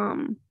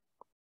so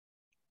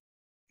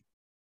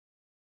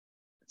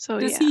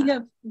does he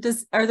have,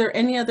 are there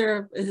any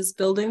other of his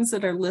buildings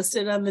that are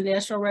listed on the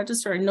National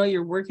Register? I know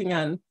you're working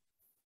on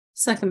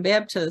Second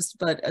Baptist,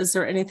 but is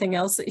there anything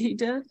else that he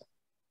did?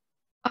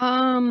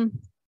 I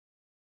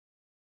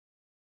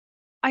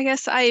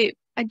guess I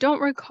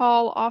don't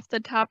recall off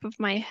the top of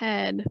my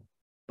head,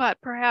 but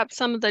perhaps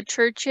some of the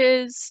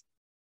churches,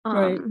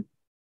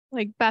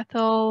 like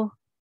Bethel,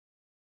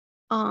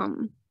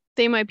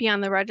 they might be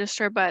on the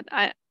register, but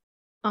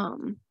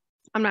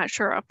I'm not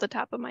sure off the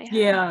top of my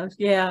head.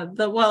 Yeah.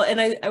 Well,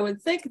 and I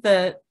would think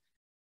that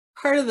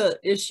part of the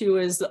issue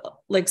is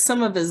like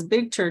some of his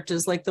big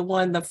churches, like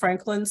the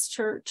Franklin's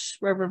Church,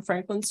 Reverend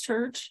Franklin's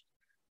Church.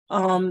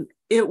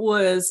 It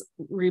was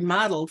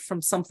remodeled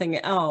from something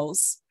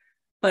else,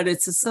 but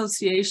its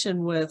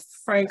association with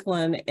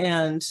Franklin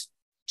and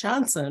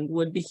Johnson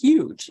would be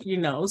huge,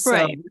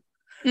 so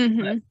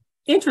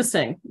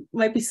interesting.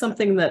 Might be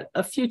something that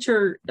a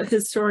future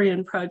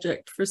historian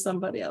project for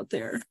somebody out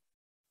there.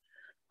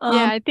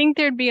 Yeah, I think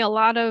there'd be a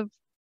lot of,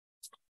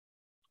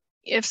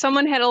 if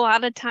someone had a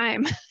lot of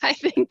time, I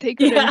think they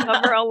could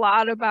uncover a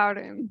lot about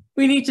him.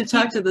 We need to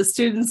talk to the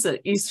students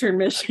at Eastern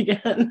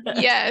Michigan.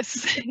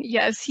 Yes,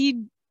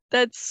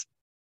 that's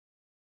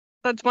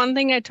one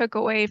thing I took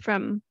away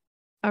from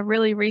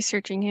really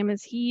researching him,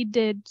 is he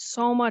did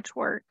so much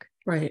work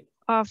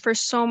for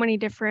so many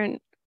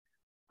different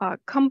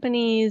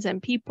companies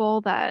and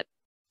people that,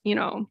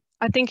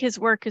 I think his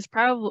work is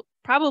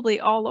probably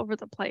all over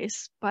the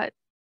place, but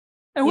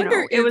I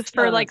wonder it was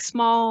for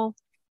small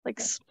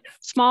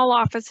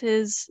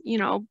offices,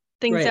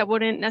 things that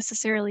wouldn't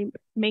necessarily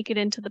make it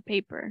into the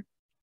paper.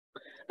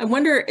 I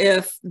wonder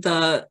if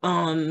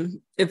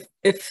if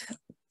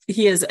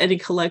he has any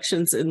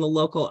collections in the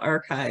local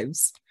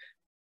archives,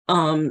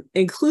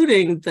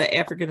 including the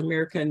African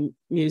American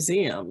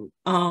Museum.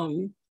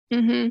 I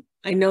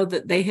know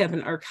that they have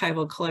an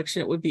archival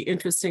collection. It would be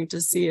interesting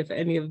to see if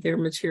any of their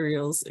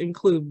materials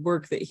include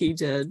work that he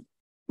did.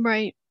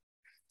 Right.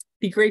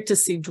 Be great to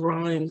see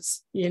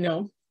drawings,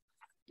 Yeah,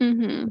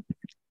 and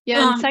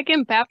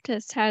Second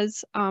Baptist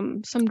has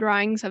some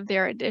drawings of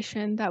their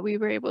edition that we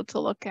were able to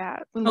look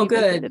at when we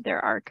visited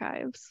their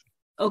archives.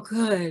 Oh,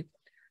 good.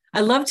 I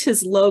loved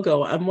his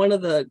logo on one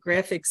of the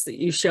graphics that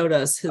you showed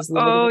us, his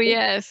logo. Oh,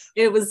 yes.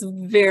 It was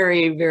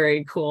very,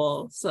 very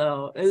cool.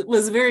 So it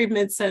was very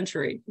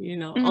mid-century,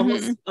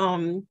 almost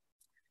kind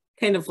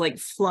of like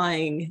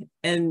flying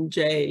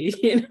NJ,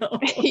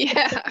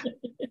 Yeah.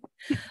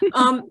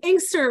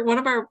 Inkster, one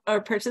of our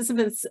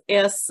participants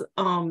asks,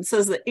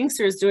 says that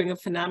Inkster is doing a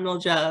phenomenal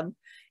job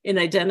in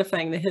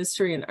identifying the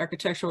history and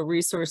architectural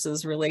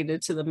resources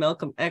related to the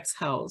Malcolm X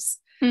house.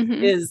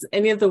 Is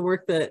any of the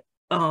work that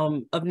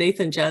of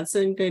Nathan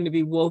Johnson going to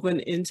be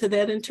woven into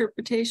that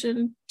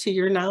interpretation, to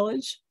your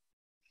knowledge?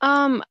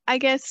 I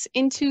guess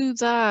into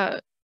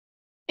the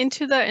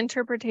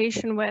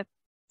interpretation with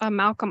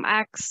Malcolm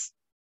X,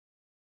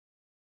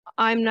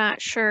 I'm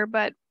not sure,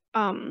 but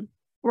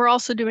we're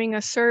also doing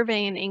a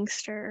survey in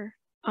Inkster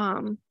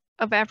of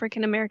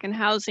African American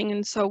housing,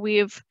 and so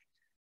we've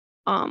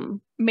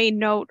made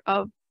note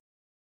of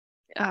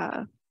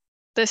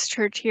this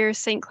church here,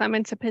 St.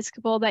 Clement's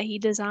Episcopal, that he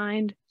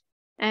designed,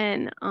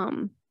 and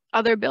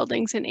other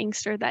buildings in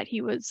Inkster that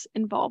he was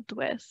involved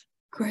with.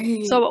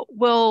 Great. So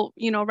we'll,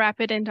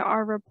 wrap it into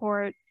our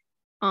report.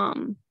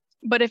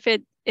 But if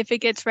it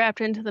gets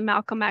wrapped into the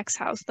Malcolm X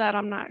house, that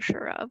I'm not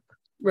sure of.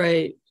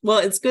 Right. Well,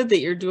 it's good that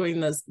you're doing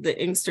the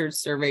Inkster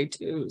survey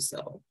too.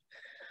 So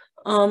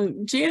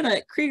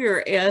Janet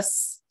Krieger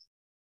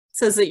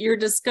says that your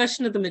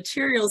discussion of the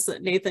materials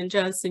that Nathan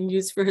Johnson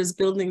used for his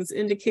buildings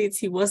indicates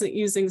he wasn't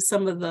using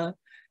some of the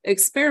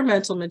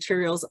experimental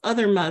materials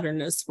other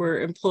modernists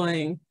were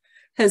employing.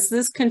 Has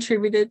this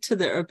contributed to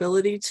their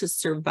ability to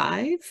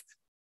survive?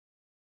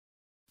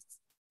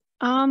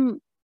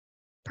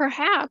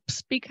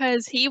 Perhaps,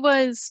 because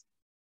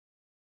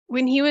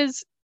when he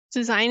was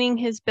designing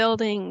his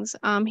buildings,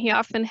 he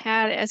often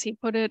had, as he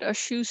put it, a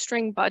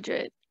shoestring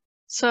budget.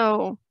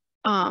 So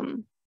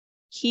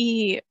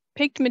he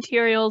picked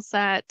materials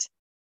that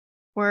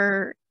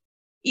were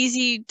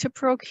easy to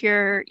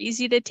procure,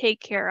 easy to take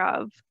care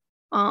of,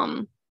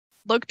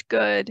 looked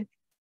good,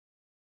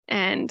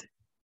 and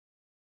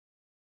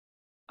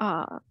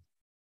I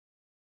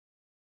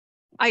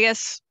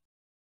guess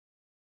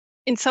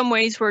in some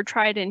ways were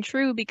tried and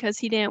true because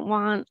he didn't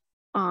want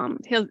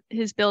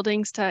his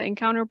buildings to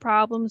encounter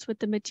problems with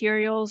the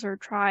materials or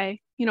try,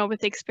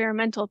 with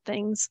experimental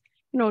things,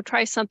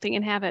 try something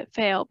and have it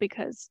fail,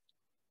 because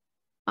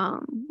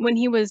when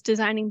he was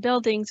designing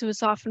buildings, it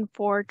was often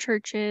for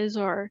churches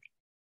or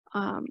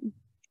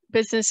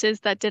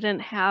businesses that didn't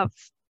have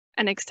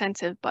an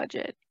extensive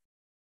budget.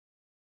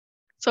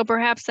 So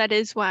perhaps that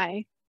is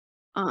why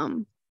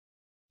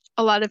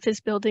a lot of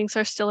his buildings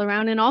are still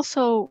around, and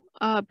also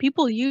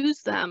people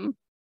use them.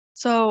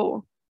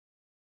 So,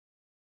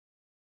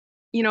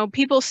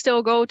 people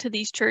still go to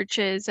these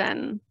churches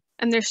and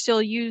they're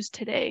still used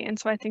today. And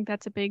so I think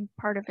that's a big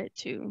part of it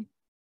too.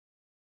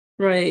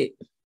 Right.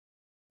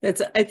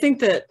 I think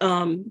that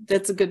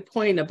that's a good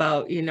point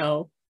about,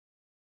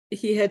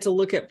 he had to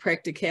look at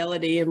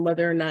practicality and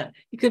whether or not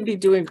he could be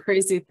doing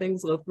crazy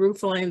things with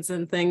roof lines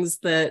and things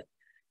that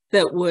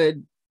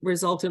would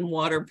result in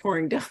water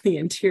pouring down the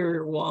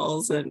interior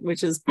walls, and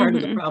which is part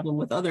of the problem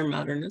with other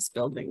modernist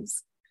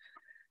buildings.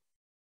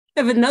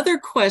 I have another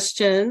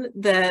question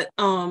that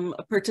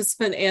a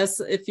participant asks: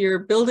 if you're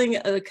building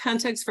a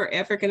context for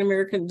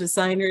African-American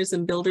designers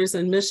and builders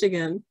in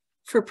Michigan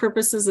for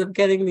purposes of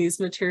getting these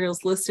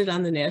materials listed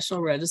on the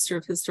National Register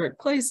of Historic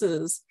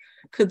Places,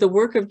 could the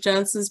work of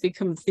Johnson's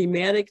become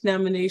thematic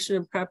nomination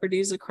of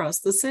properties across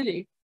the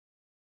city?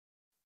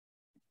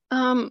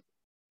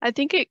 I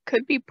think it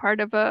could be part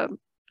of a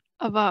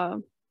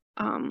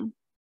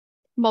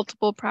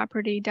multiple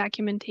property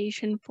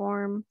documentation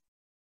form.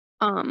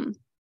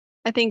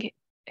 I think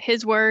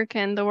his work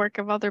and the work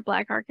of other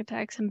Black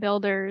architects and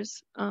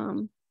builders,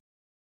 I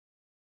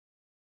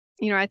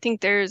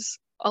think there's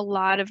a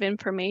lot of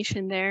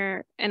information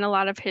there and a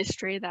lot of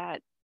history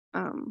that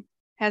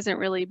hasn't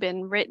really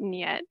been written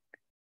yet.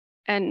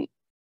 And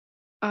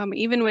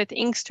even with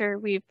Inkster,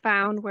 we've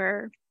found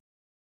where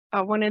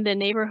one of the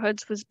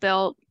neighborhoods was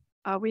built,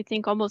 we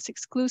think almost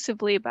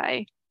exclusively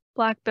by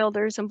Black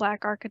builders and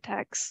Black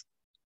architects.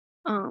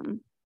 But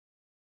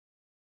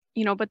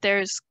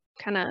there's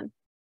kind of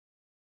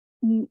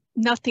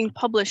nothing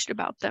published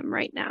about them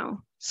right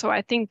now. So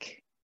I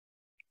think,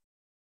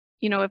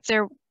 if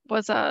there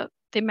was a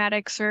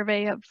thematic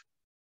survey of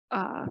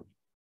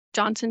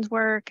Johnson's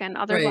work and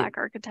other Black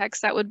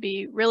architects, that would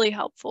be really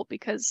helpful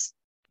because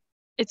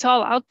it's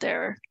all out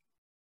there.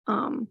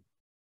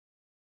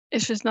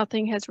 It's just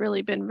nothing has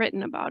really been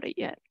written about it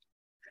yet.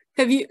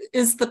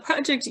 Is the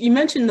project, you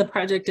mentioned the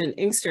project in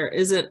Inkster,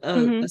 is it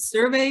a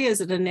survey? Is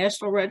it a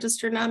National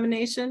Register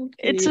nomination?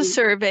 It's a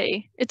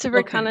survey. It's a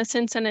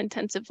reconnaissance and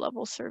intensive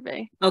level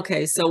survey.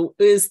 Okay, so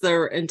is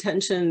there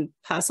intention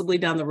possibly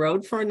down the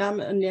road for a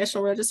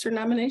National Register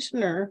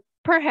nomination, or?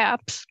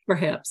 Perhaps.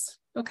 Perhaps,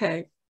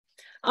 okay.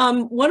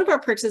 One of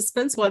our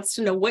participants wants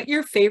to know what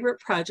your favorite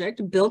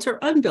project, built or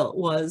unbuilt,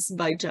 was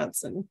by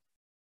Johnson.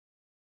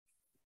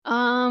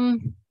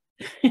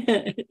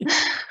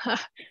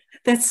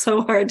 That's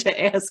so hard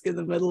to ask in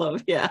the middle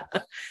of,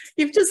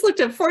 you've just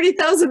looked at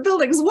 40,000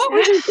 buildings. What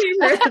was your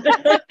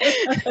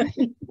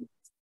favorite?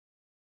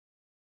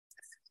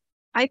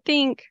 I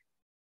think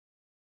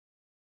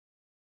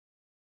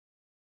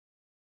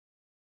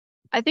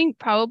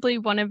probably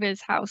one of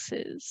his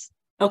houses.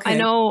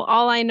 Okay.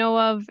 All I know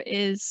of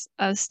is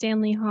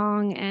Stanley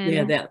Hong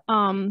and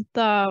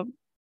the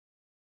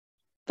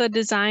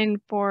design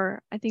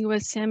for, I think it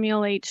was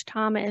Samuel H.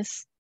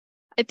 Thomas.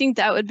 I think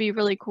that would be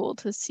really cool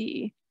to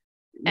see.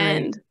 Right.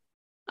 And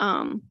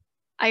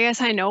I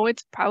guess I know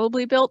it's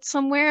probably built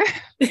somewhere.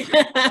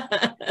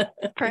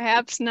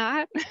 Perhaps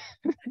not.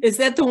 Is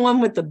that the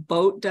one with the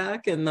boat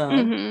dock and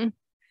the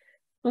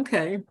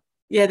Okay.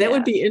 Yeah, that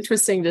would be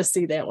interesting to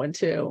see that one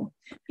too.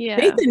 Yeah.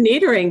 Nathan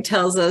Niedering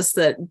tells us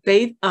that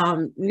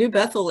New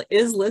Bethel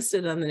is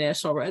listed on the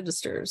National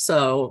Register.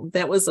 So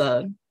that was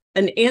a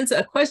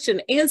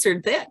question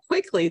answered that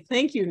quickly.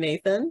 Thank you,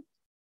 Nathan.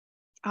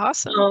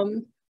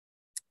 Awesome.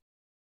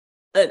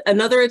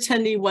 Another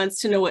attendee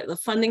wants to know what the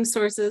funding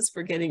source is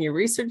for getting your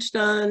research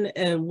done,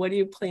 and what do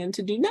you plan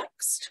to do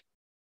next?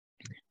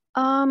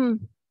 I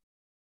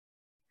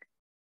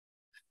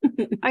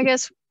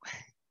guess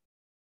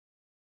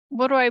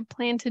what do I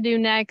plan to do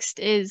next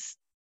is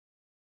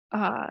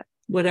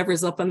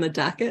whatever's up on the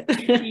docket.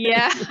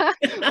 Yeah,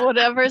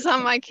 whatever's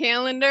on my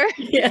calendar.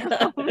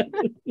 Yeah.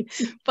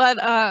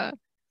 But I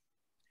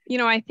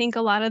think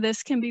a lot of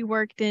this can be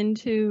worked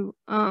into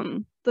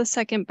the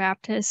Second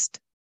Baptist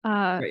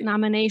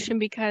nomination,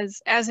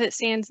 because as it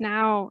stands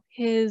now,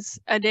 his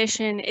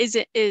addition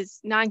is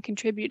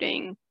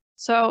non-contributing.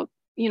 So,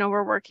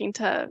 we're working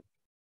to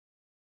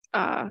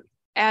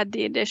add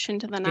the addition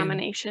to the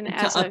nomination to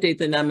update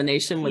the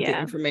nomination with the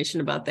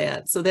information about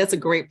that. So that's a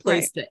great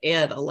place to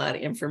add a lot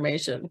of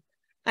information.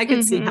 I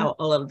can see how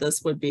all of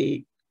this would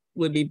be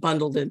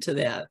bundled into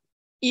that.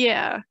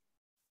 Yeah.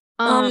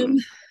 Um,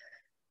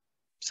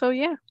 So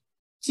yeah.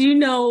 do you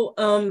know,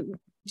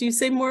 do you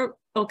say more?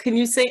 Oh, can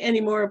you say any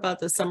more about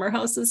the summer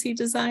houses he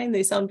designed?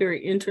 They sound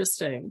very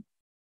interesting.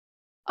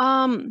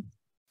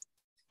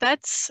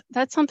 That's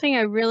something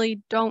I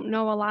really don't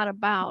know a lot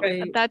about.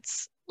 Right,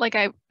 That's like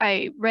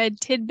I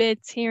read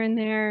tidbits here and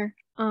there,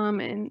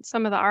 in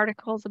some of the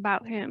articles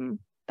about him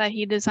that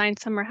he designed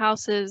summer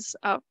houses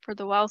for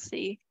the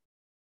wealthy,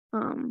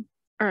 um,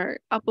 or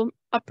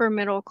upper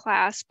middle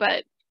class,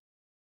 but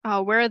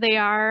where they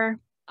are,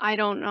 I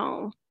don't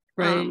know.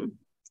 right.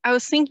 I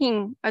was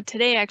thinking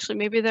today, actually,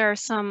 maybe there are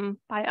some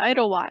by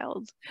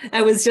Idlewild.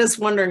 I was just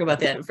wondering about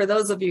that. For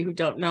those of you who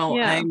don't know,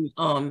 Yeah.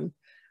 I'm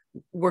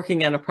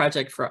working on a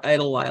project for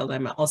Idlewild.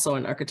 I'm also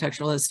an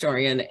architectural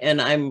historian, and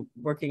I'm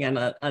working on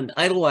an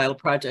Idlewild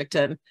project.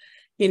 And,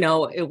 you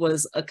know, it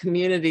was a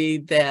community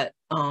that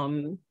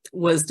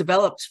was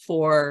developed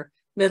for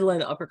middle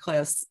and upper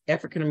class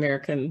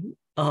African-American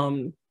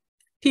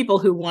people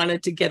who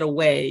wanted to get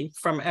away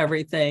from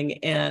everything.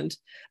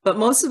 But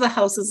most of the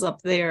houses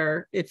up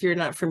there, if you're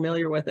not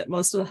familiar with it,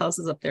 most of the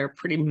houses up there are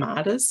pretty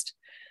modest.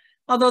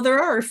 Although there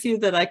are a few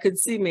that I could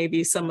see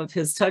maybe some of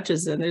his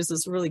touches in. There's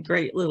this really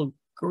great little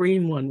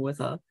green one with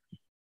a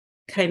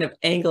kind of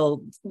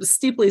angled,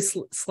 steeply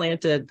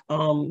slanted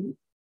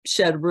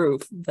shed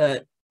roof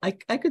that I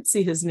could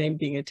see his name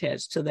being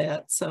attached to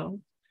that. So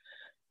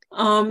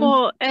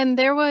Well, and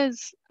there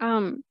was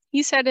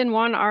he said in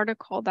one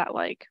article that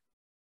like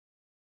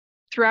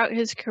throughout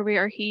his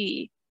career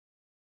he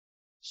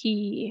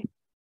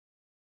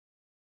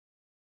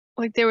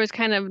like there was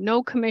kind of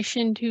no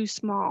commission too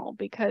small,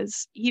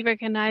 because he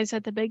recognized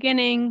at the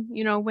beginning,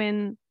 you know,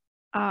 when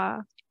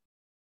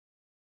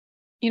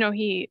you know,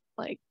 he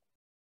like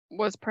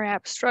was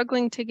perhaps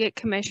struggling to get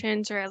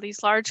commissions, or at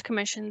least large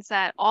commissions,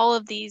 that all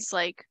of these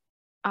like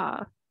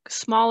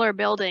smaller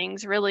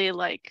buildings really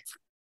like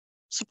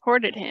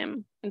supported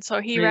him. And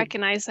so he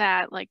recognized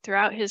that like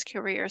throughout his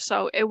career.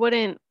 So it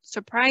wouldn't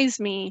surprise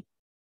me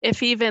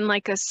if even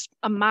like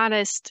a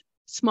modest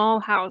small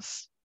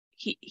house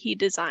he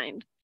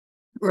designed.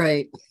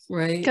 right.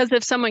 Because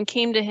if someone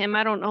came to him,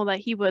 I don't know that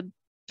he would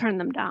turn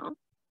them down.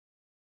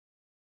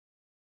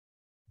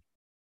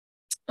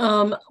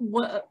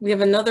 We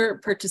have another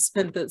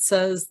participant that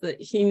says that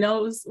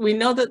we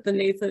know that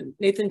the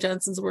Nathan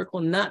Johnson's work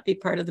will not be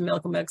part of the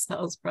Malcolm X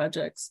House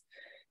projects.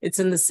 It's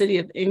in the city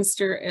of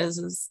Inkster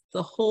as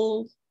a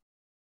whole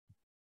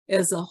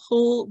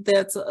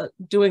that's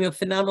doing a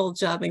phenomenal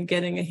job in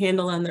getting a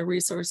handle on their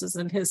resources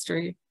and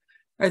history.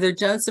 Are there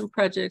Johnson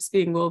projects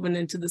being woven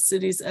into the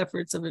city's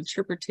efforts of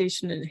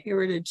interpretation and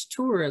heritage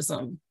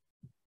tourism?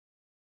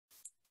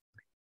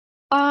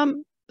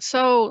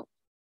 So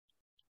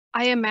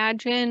I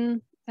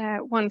imagine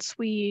that once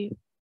we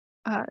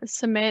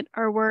submit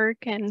our work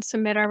and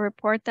submit our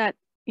report, that,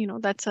 you know,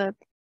 that's a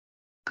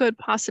good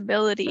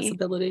possibility.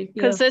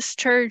 Because this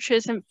church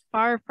isn't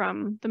far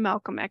from the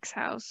Malcolm X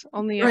house,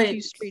 only a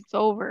few streets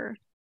over.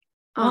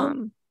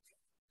 So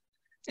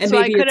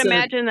I could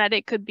imagine that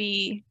it could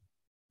be,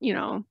 you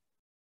know,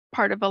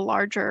 part of a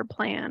larger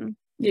plan.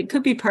 It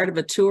could be part of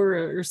a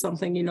tour or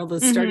something, you know,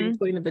 the starting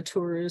point of a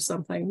tour or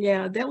something.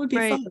 Yeah, that would be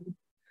fun.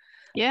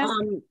 Yeah.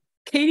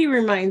 Katie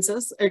reminds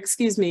us, or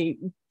excuse me,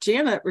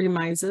 Janet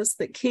reminds us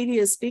that Katie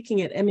is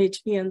speaking at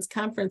MHPN's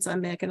conference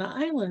on Mackinac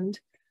Island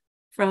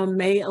from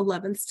May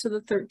 11th to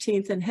the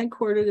 13th and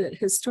headquartered at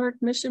Historic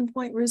Mission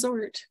Point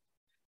Resort.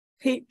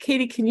 Hey,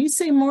 Katie, can you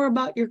say more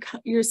about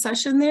your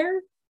session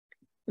there?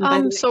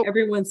 So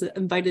everyone's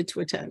invited to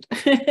attend.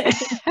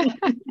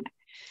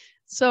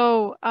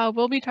 So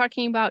we'll be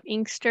talking about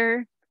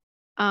Inkster,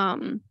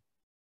 and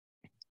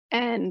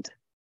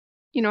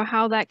you know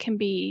how that can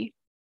be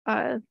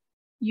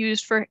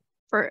used for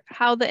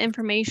how the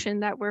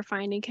information that we're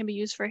finding can be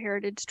used for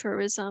heritage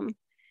tourism.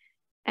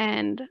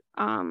 And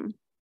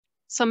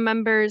some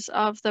members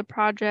of the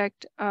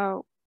project,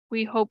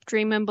 We Hope,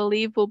 Dream, and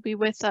Believe, will be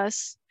with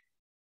us.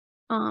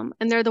 And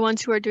they're the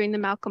ones who are doing the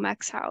Malcolm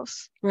X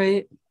house.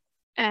 Right.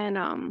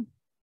 And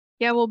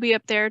yeah, we'll be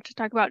up there to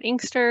talk about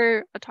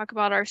Inkster, talk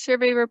about our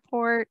survey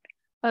report.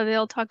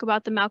 They'll talk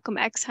about the Malcolm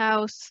X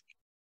house,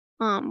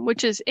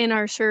 which is in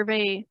our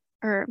survey,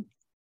 or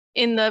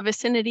in the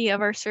vicinity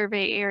of our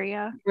survey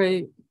area.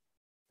 Right.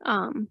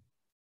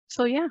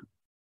 So yeah,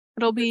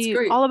 it'll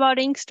be all about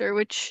Inkster,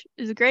 which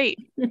is great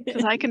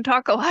because I can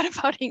talk a lot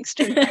about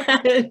Inkster.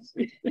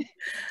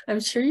 I'm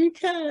sure you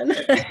can.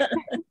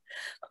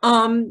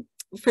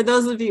 For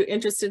those of you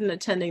interested in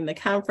attending the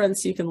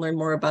conference, you can learn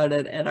more about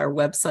it at our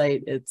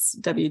website. It's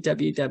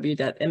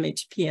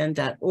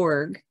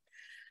www.mhpn.org.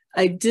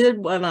 I did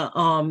want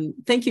to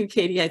thank you,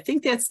 Katie. I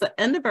think that's the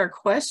end of our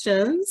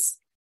questions.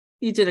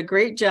 You did a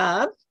great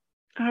job.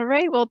 All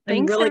right. Well,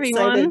 thanks, everyone.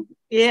 Excited.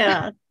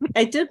 Yeah.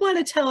 I did want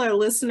to tell our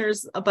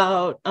listeners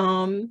about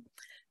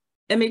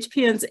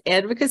MHPN's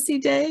Advocacy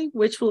Day,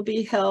 which will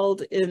be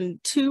held in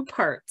 2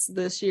 parts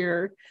this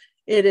year.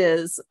 It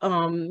is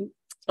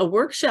a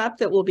workshop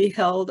that will be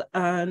held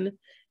on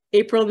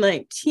April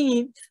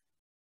 19th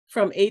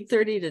from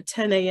 8:30 to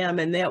 10 a.m.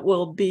 And that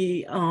will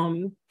be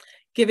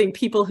giving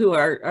people who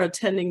are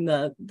attending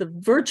the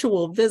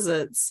virtual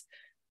visits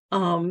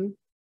some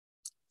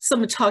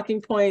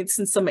talking points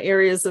and some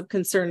areas of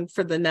concern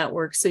for the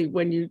network. So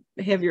when you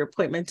have your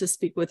appointment to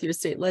speak with your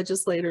state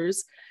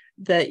legislators,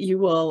 that you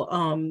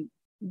will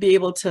be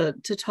able to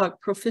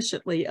talk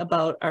proficiently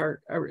about our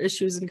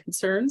issues and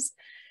concerns.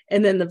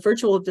 And then the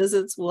virtual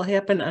visits will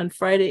happen on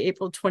Friday,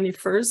 April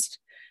 21st.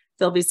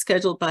 They'll be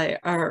scheduled by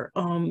our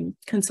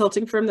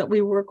consulting firm that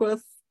we work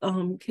with,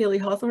 Kaylee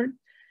Hawthorne.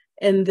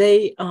 And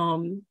they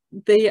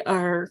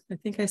are, I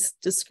think I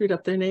just screwed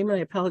up their name. I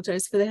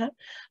apologize for that.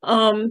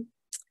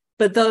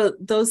 But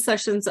those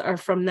sessions are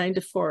from 9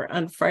 to 4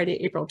 on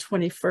Friday, April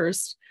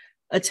 21st.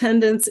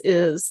 Attendance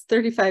is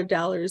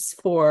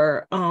 $35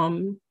 for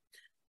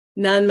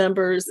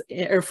non-members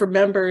or for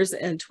members,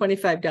 and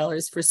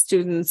 $25 for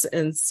students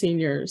and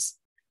seniors.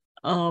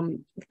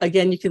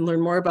 Again, you can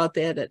learn more about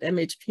that at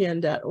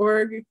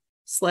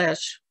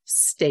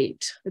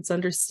mhpn.org/state. It's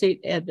under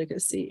state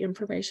advocacy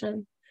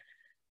information.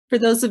 For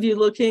those of you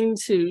looking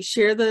to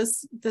share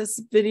this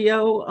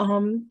video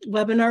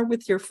webinar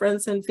with your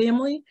friends and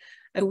family,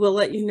 I will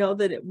let you know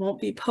that it won't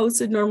be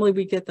posted. Normally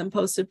we get them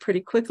posted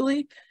pretty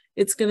quickly.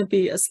 It's going to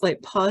be a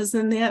slight pause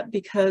in that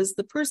because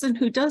the person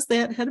who does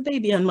that had a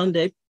baby on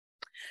Monday.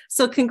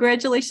 So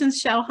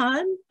congratulations,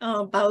 Xiaohan,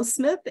 Bao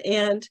Smith,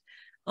 and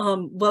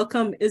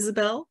welcome,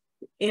 Isabel.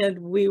 And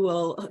we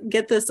will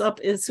get this up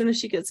as soon as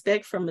she gets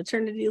back from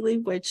maternity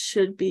leave, which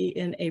should be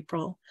in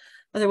April.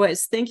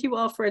 Otherwise, thank you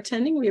all for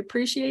attending. We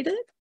appreciate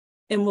it.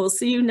 And we'll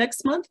see you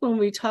next month when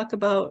we talk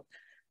about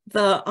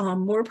the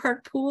Moore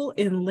Park Pool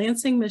in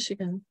Lansing,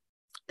 Michigan.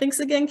 Thanks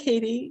again,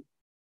 Katie.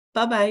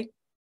 Bye-bye.